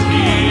blood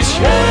He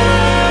shed.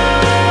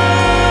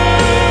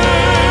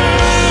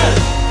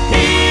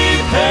 He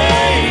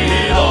paid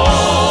it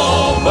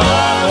all,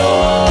 but oh,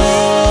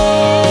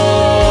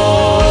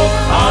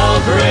 how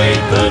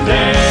great the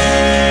debt.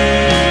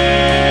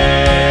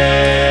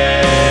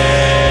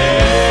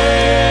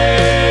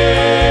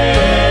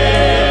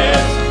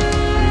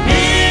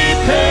 He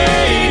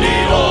paid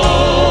it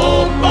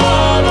all,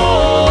 but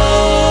oh,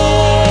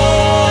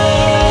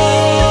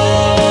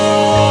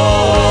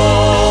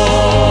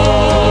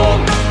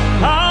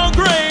 how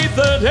great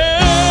the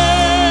debt.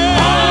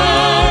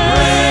 How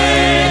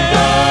great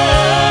the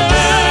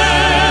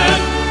debt.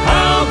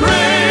 How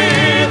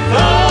great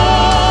the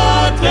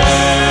debt.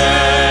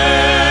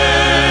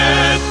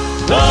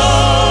 The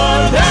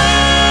debt.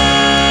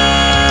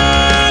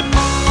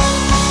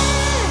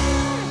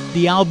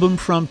 The album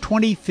from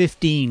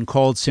 2015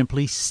 called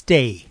simply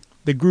Stay.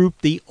 The group,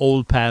 the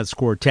Old Paths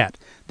Quartet.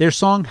 Their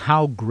song,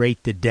 How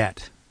Great the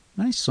Debt.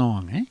 Nice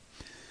song, eh?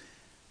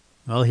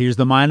 Well, here's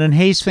the Mile and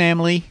Hayes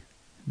family.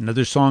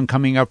 Another song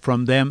coming up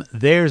from them,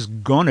 There's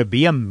Gonna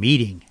Be a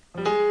Meeting.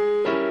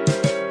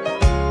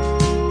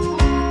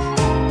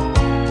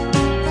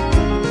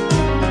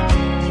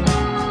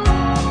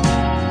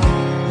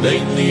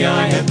 Lately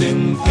I have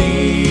been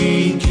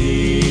thinking,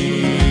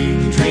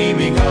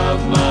 dreaming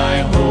of my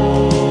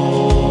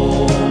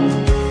home,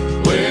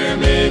 where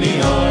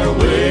many are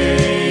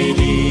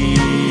waiting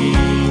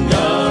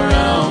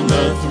around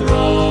the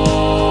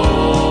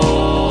throne.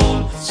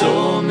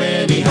 So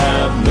many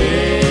have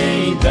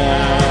made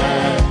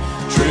that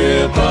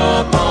trip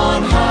up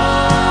on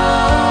high.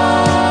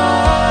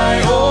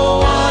 Oh,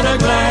 what a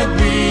glad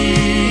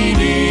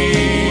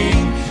meeting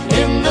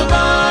in the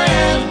by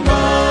and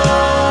by.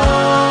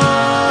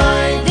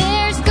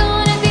 There's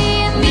gonna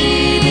be a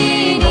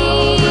meeting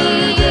over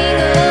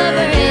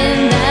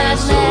in that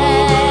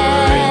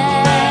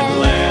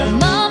land.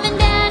 Mom and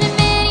Dad and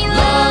many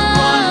loved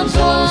ones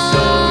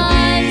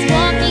walking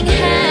hand in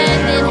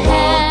hand.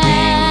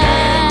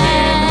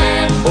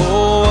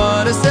 Oh,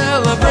 what a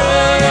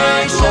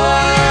celebration!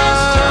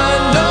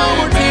 No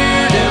more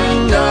tears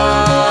and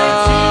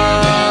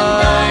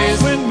eyes.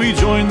 When we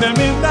join them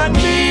in that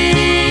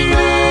meeting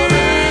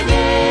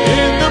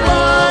in the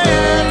by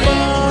and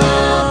by.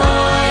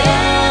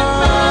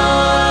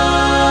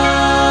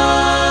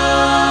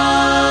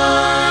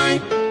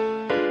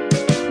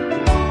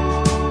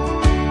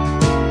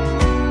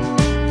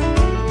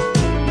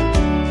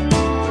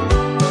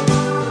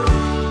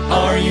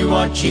 Are you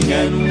watching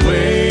and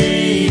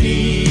waiting,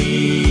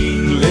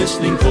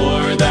 listening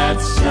for that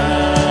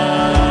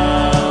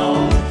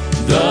sound?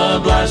 The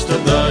blast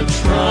of the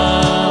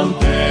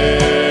trumpet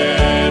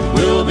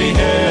will be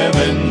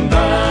heaven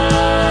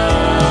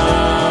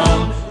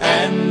bound,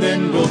 and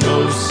then we'll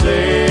go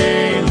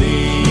sailing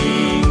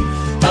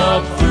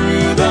up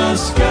through the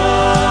sky.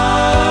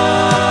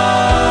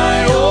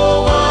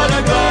 Oh, what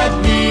a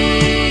glad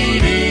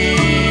meeting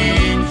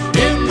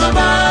in the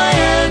by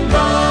and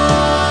by.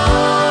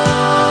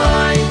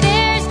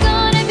 There's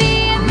gonna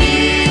be a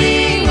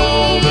Meeting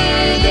over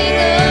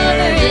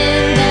there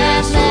in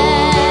that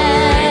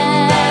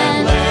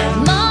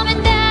land. Mom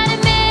and Dad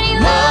and many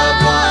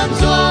loved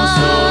ones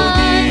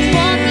walking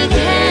hand in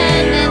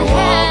hand.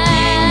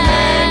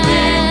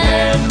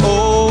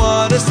 Oh,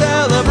 what a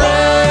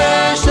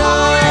celebration!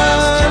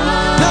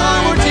 No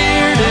more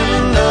tears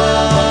and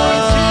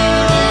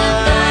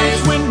eyes.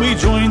 When we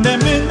join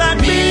them in that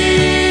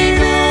meeting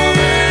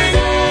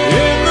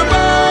in the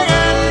by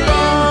and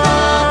by.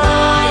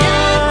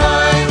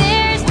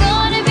 There's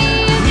gonna be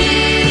a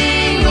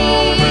meeting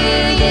over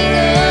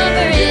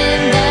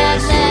in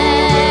that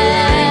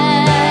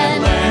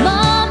land.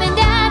 Mom and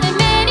Dad and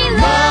many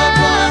loved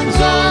ones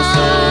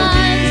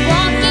walking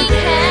hand in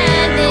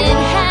hand.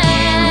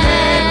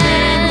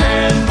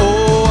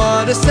 Oh,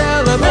 what a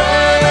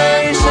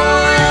celebration!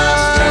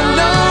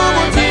 No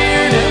more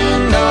tears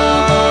and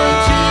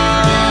eyes.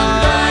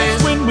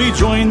 When we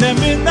join them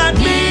in that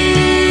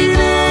meeting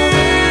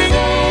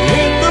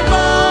in the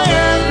by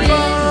and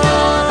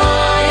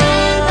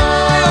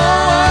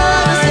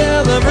What a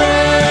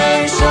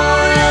celebration!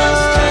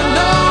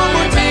 No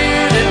more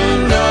tears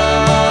and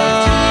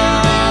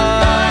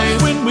eyes. by.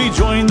 When we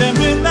join them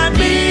in that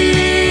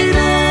meeting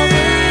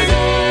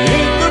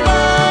in the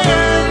by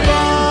and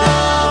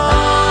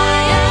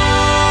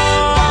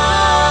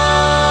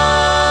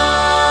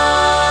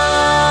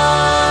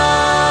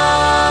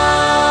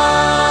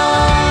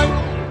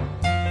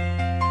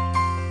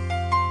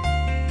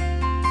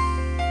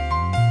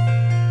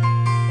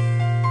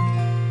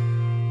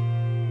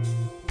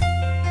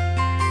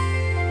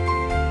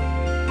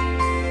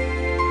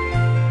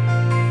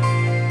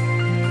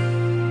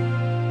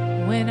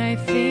When I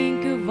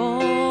think of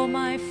all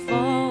my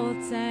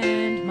faults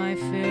and my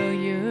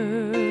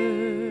failures,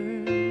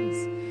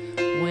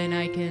 when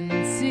I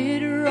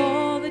consider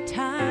all the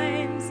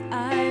times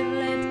I've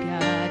let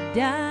God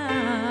down,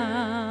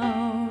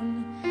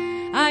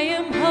 I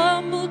am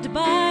humbled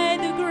by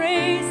the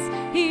grace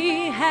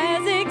He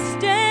has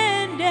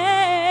extended.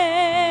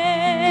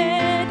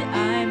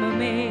 I'm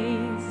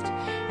amazed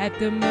at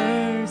the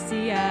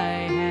mercy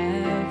I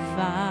have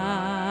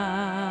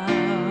found.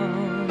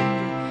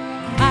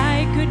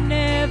 I could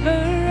never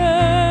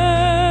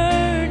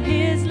earn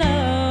His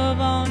love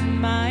on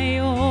my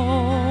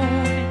own,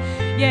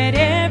 yet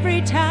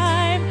every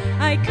time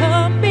I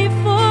come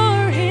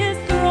before His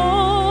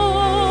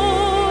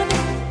throne,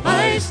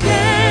 I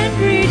stand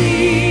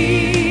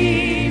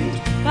redeemed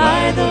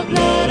by the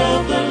blood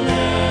of the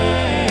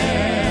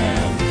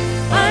Lamb.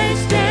 I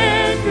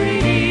stand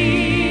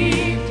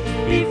redeemed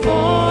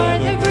before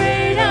the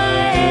great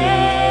I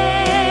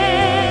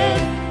am.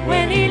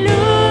 When He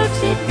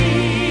looks at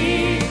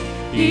me,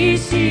 He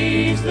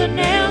sees the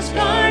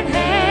nail-scarred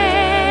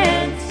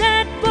hands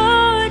that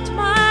bought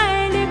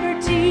my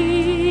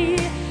liberty.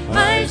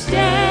 I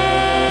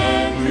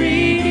stand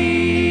redeemed.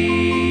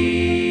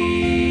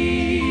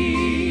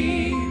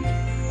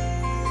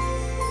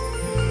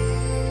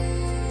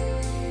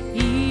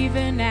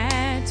 Even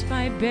at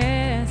my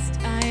best,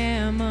 I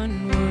am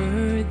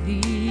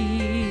unworthy.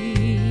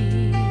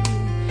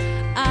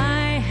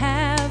 I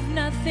have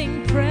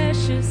nothing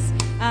precious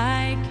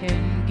I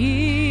can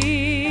give.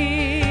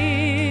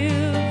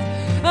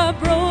 A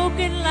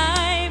broken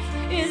life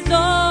is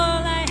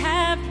all I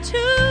have to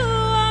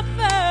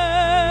offer,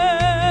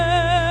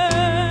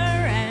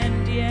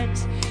 and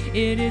yet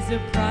it is a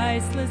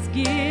priceless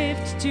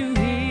gift to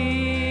Him.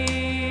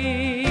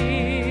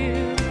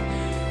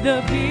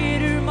 The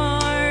bitter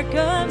mark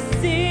of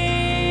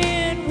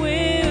sin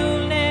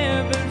will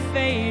never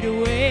fade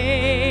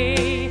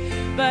away,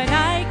 but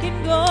I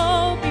can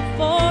go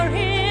before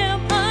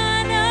Him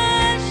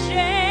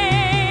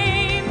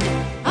unashamed.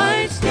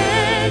 I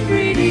stand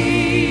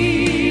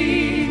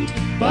redeemed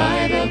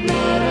by the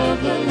blood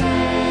of the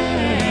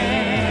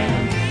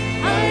Lamb.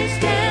 I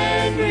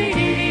stand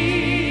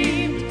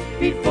redeemed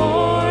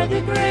before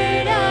the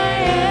great I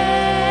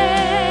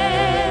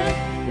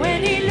am.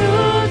 When He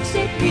looks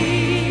at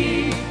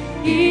me,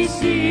 He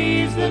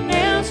sees the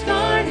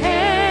nail-scarred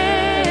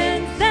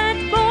hands that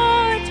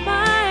bought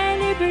my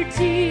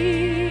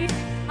liberty.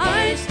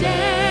 I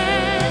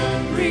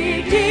stand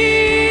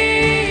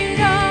redeemed.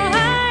 Oh,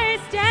 I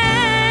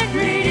stand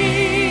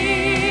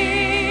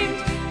redeemed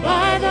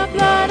by the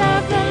blood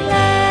of the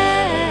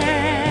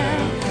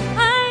Lamb.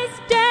 I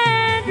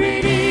stand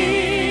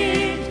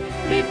redeemed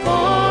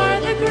before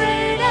the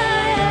great I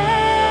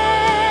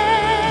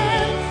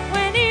am.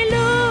 When He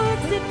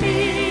looks at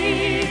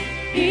me,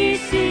 He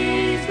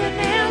sees the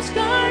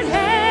nail-scarred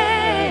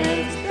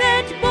hands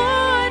that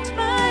bought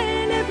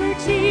my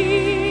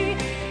liberty.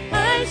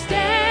 I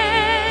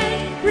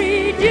stand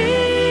redeemed.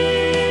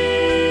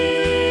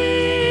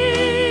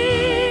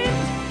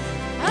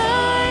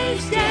 I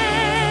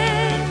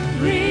stand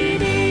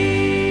redeemed.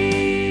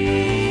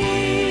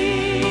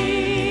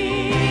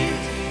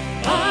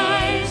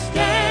 I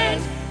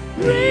stand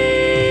redeemed.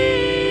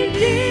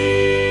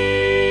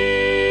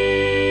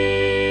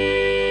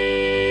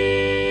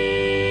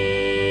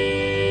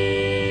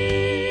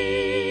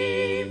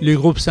 Le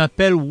groupe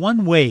s'appelle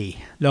One Way,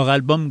 leur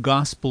album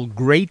Gospel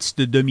Greats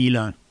de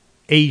 2001,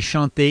 et ils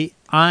chantaient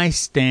I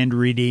Stand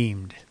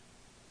Redeemed.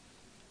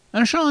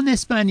 Un chant en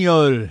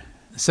espagnol,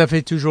 ça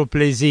fait toujours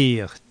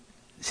plaisir.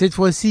 Cette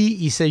fois-ci,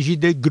 il s'agit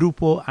de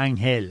Grupo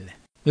Ángel.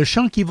 Le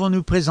chant qu'ils vont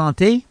nous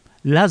présenter,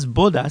 Las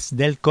Bodas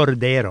del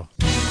Cordero.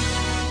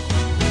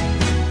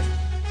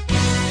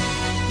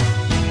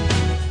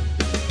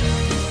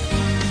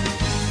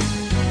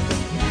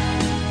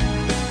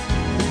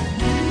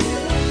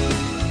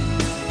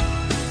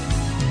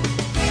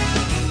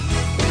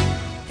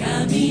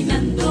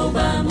 Caminando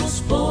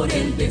vamos por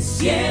el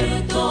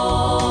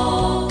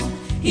desierto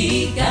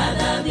y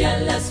cada día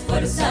las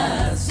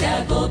fuerzas se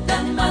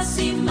agotan más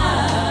y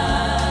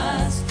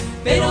más,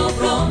 pero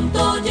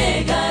pronto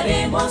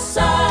llegaremos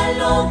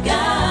al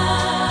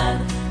hogar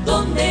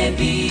donde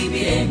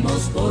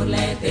viviremos por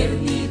la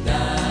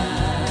eternidad.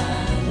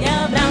 Y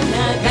habrá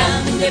una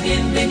grande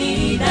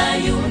bienvenida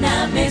y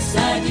una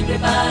mesa allí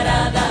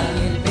preparada,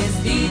 el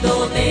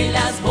vestido de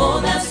las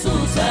bodas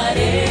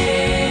usaré.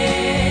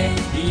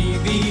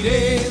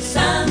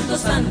 Santo,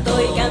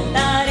 santo, y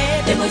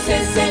cantaré de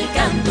Moisés el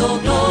canto,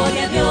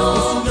 gloria a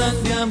Dios, su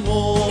grande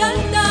amor.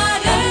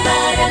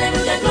 Cantaré,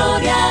 aleluya,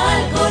 gloria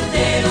al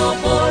Cordero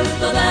por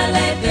toda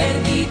la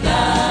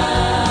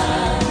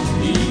eternidad.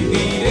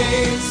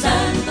 Viviré,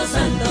 santo,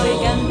 santo, y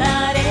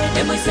cantaré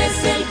de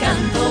Moisés el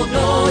canto,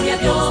 gloria a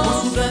Dios,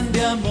 su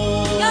grande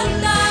amor.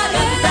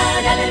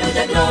 Cantaré,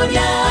 aleluya,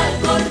 gloria al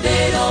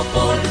Cordero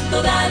por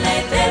toda la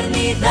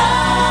eternidad.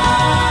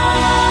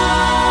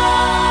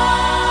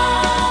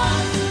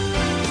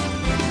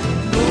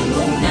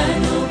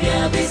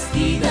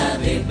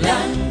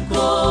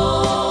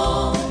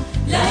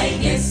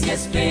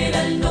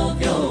 Espera al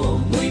novio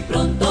muy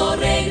pronto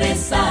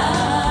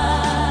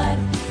regresar,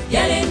 y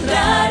al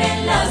entrar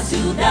en la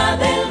ciudad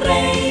del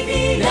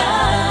rey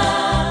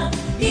dirá: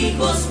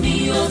 hijos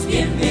míos,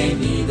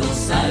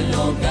 bienvenidos al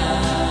hogar.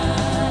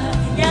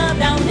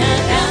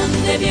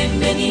 grande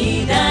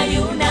bienvenida y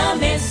una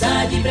mesa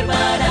allí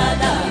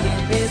preparada.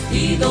 El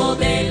vestido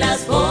de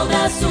las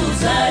bodas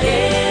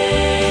usaré.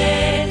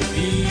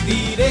 Y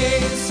diré,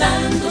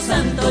 Santo,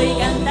 santo, y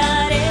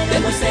cantaré de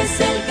Moisés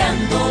el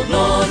canto,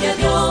 gloria a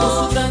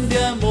Dios, su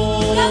grande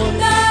amor.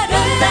 cantaré,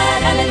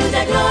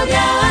 aleluya,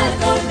 gloria al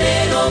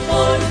Cordero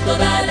por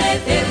toda la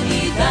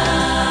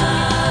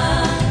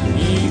eternidad. Y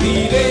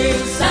diré,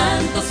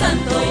 Santo,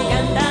 santo, y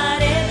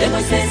cantaré de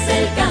Moisés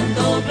el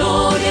canto,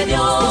 gloria a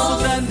Dios, su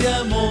grande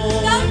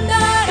amor.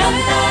 cantaré,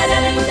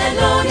 aleluya,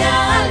 gloria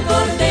al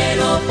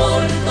Cordero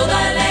por toda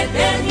la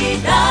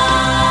eternidad.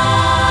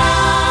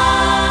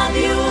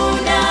 Y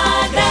una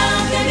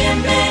grande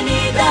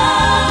bienvenida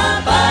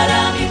para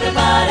mí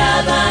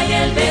preparada y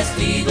el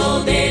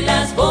vestido de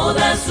las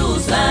bodas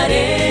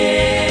usaré.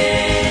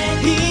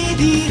 Y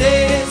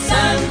diré,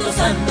 Santo,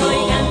 santo, y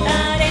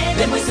cantaré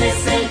de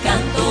Moisés el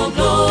canto,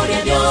 gloria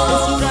a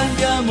Dios, su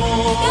grande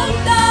amor.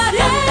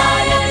 cantaré,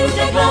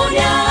 aleluya,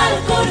 gloria al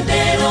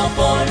Cordero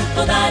por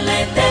toda la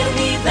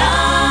eternidad.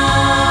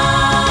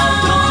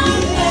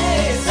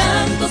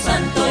 Santo,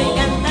 santo, y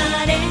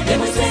cantaré de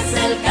Moisés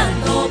el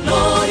canto,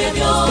 gloria a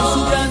Dios,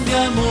 Su grande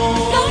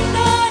amor.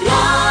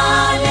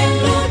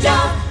 aleluya,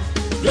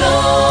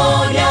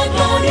 gloria,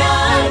 gloria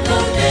al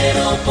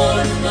Cordero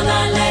por toda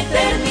la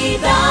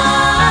eternidad.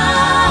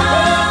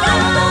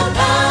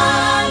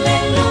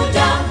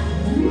 Aleluya,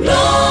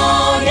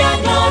 gloria,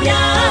 gloria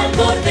al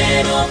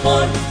Cordero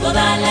por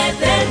toda la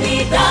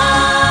eternidad.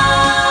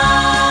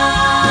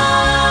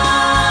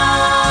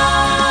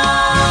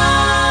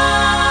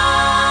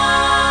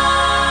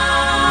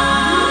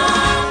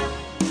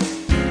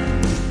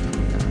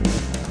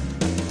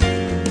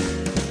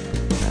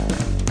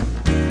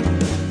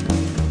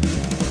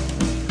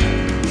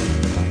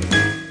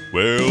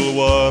 Well,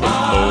 what a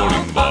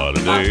morning, what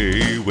a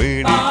day,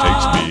 when he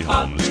takes me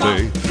home to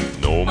stay.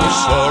 No more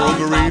sorrow,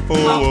 grief,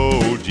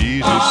 oh, woe.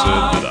 Jesus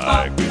said that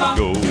I could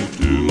go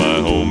to my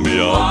home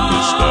beyond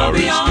the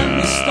starry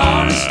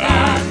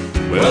sky.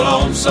 Well,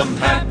 on some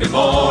happy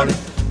morning,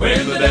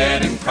 when the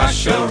dead in Christ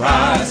shall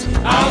rise,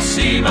 I'll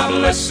see my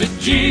blessed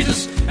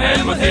Jesus,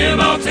 and with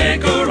him I'll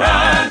take a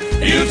ride.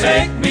 He'll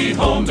take me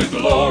home to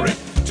glory,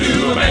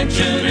 to a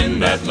mansion in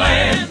that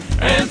land,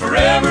 and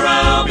forever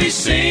I'll be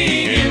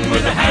singing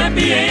with a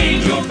happy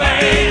angel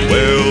band.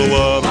 Well,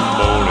 what a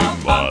morning,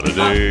 what a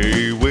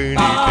day, when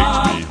he takes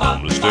me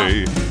home to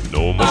stay.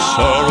 No more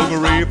sorrow,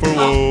 grief, or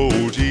woe.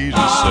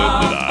 Jesus said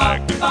that I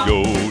could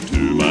go to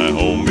my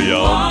home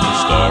beyond the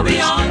starry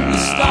sky.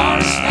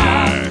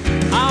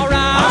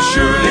 I'll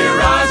surely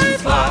rise and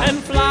fly,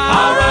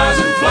 I'll rise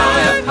and fly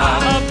up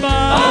high,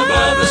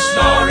 above the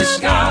starry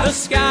sky,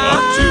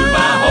 up to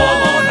my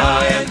home on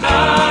high, and I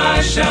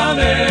shall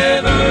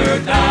never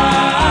die.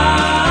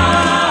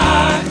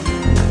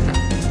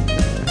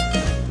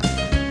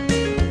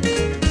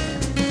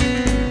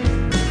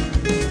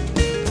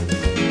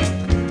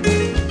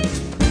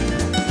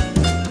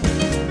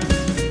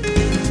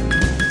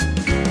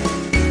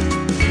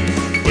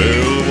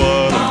 Well,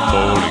 what a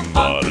morning,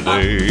 what a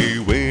day,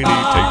 when he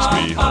takes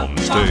me home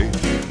to stay.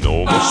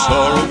 No more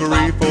sorrow,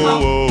 grief, or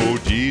woe.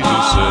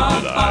 Jesus said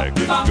that I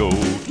could go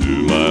to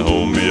my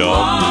home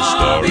beyond the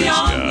starry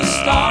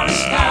sky.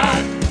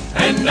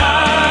 And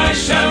I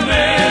shall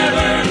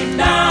never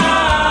die.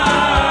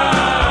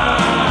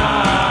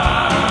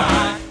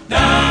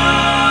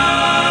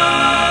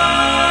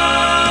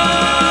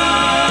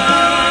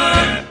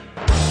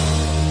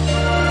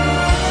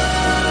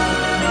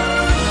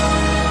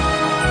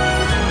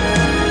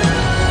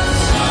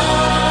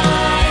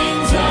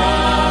 Signs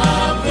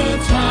of the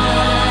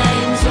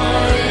times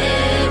are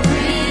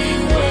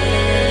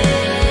everywhere.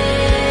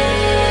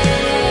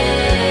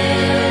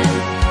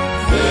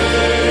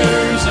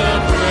 There's a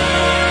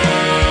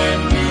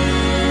brand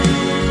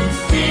new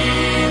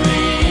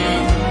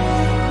feeling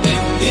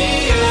in the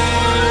air.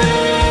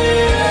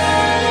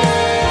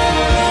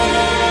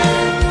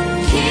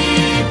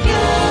 Keep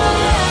your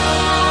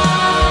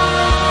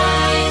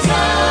eyes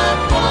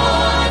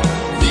upon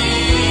the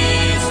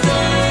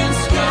eastern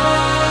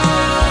sky.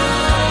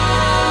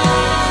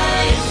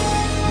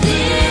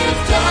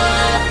 Lift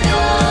up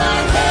your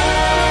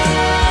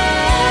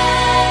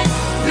head,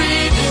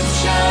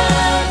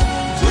 redemption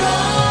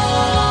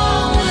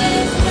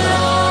draweth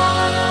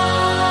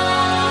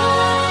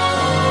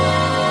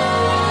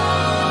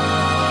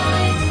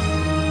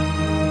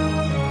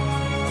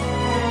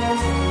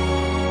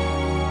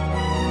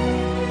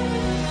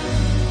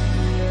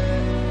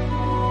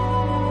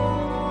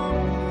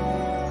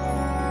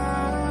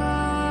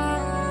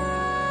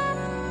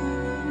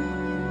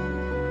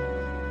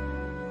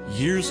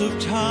Years of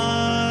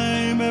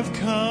time have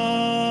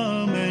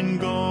come and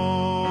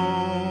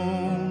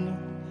gone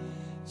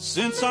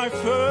since I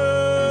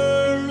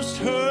first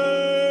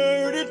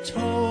heard it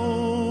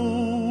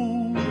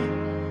told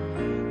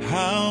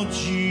how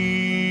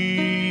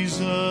Jesus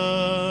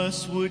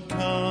would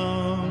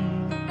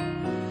come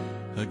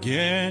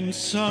again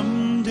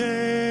someday.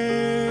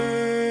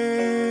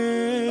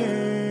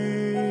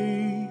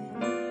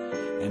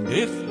 And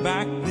if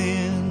back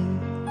then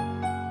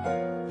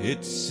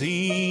it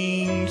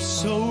seemed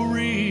so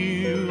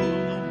real.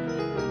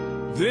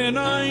 Then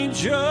I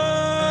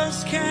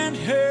just can't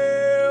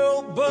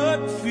help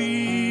but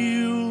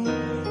feel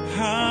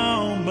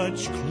how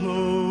much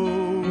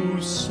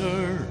closer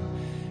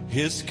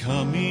His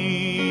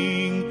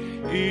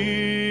coming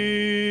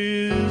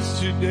is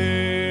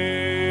today.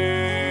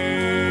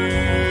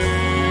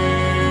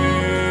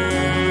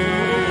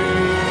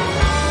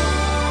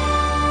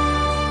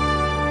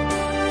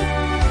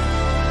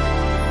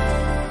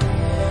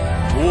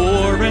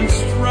 War and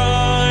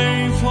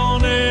strife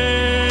on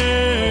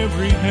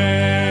every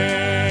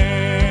hand,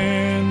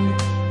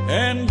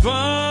 and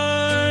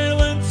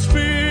violence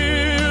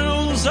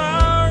fills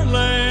our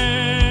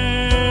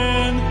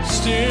land.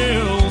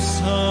 Still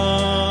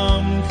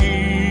some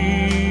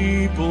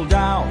people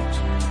doubt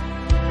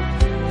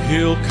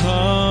He'll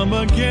come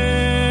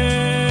again.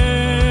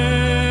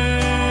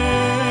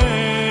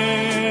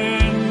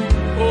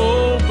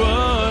 Oh,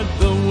 but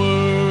the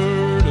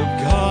Word of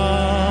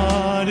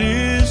God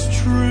is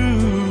true.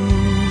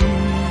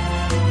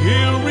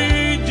 He'll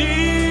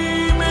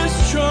redeem His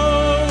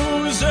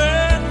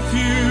chosen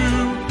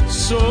few.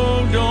 So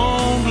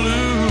don't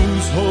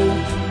lose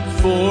hope,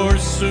 for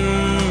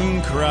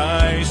soon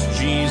Christ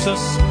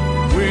Jesus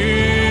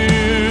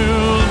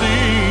will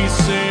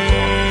descend.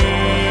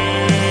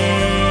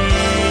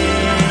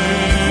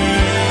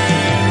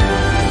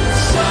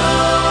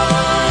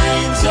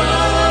 Signs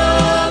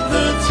of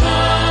the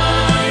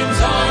times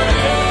are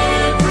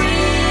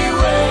everywhere.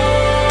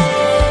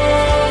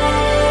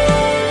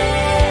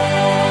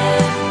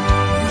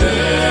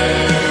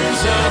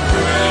 There's a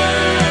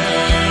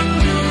brand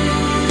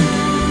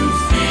new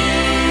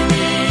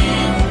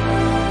feeling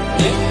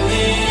in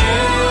the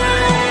air.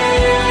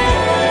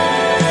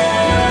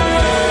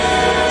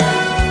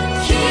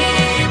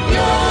 Keep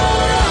your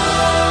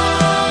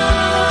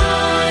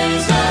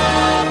eyes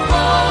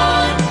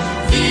upon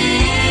the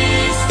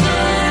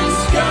eastern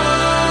sky.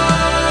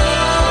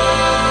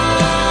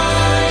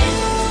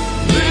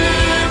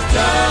 Lift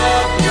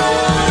up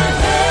your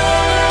head,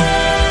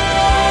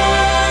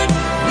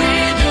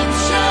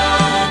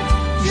 redemption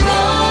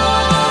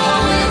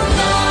draweth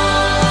nigh.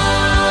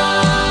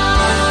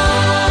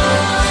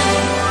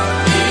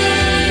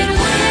 It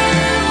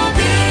will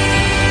be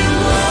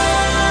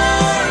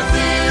worth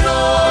it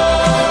all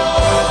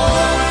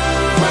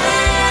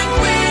when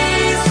we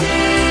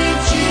see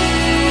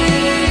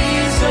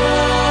Jesus.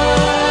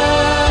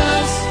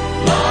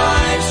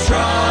 Life's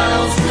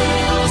trials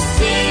will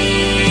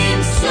seem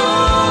so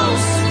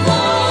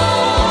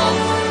small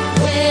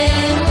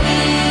when we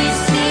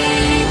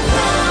see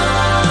Christ.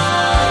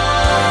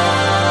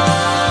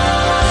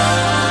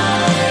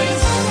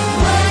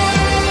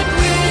 When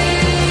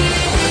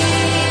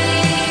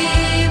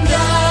redeemed,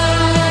 I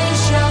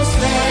shall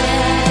stand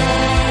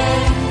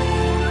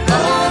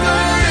over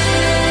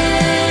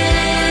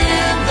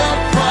in the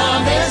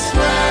promised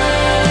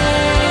land.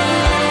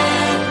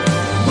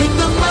 With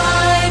the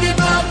mighty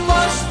blood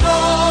washed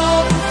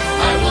throne,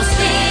 I will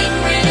sing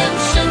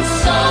redemption's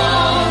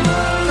song,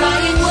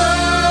 crying,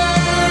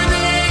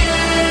 worthy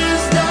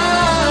is the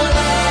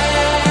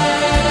Lamb.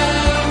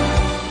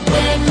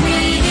 When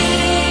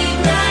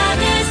redeemed at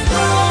His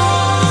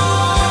throne,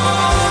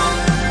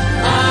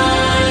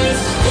 I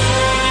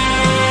stand.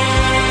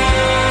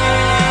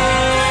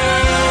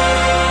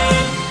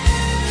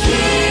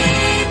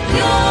 Keep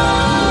your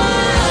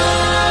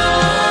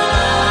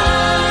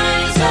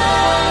eyes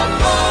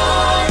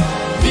upon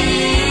the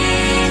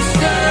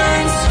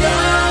eastern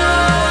sky.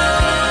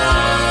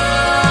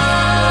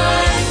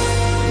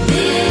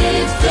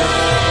 Lift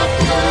up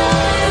your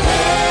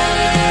head.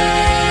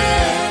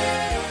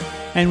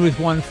 And with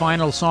one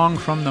final song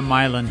from the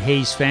Milan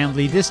Hayes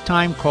family, this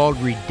time called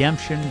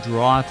Redemption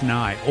Draweth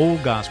Nigh,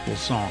 old gospel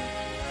song.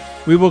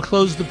 We will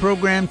close the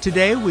program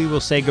today. We will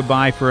say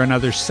goodbye for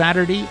another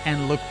Saturday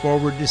and look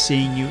forward to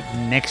seeing you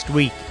next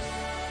week.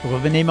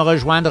 Revenez me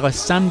rejoindre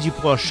samedi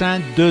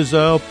prochain, 2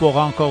 heures pour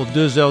encore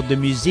 2 heures de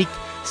musique,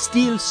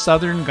 style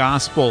Southern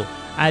Gospel,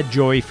 à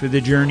Joy for the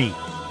Journey.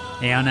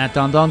 Et en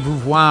attendant de vous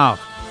voir,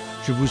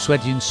 je vous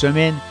souhaite une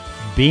semaine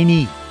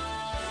bénie.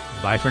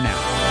 Bye for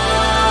now.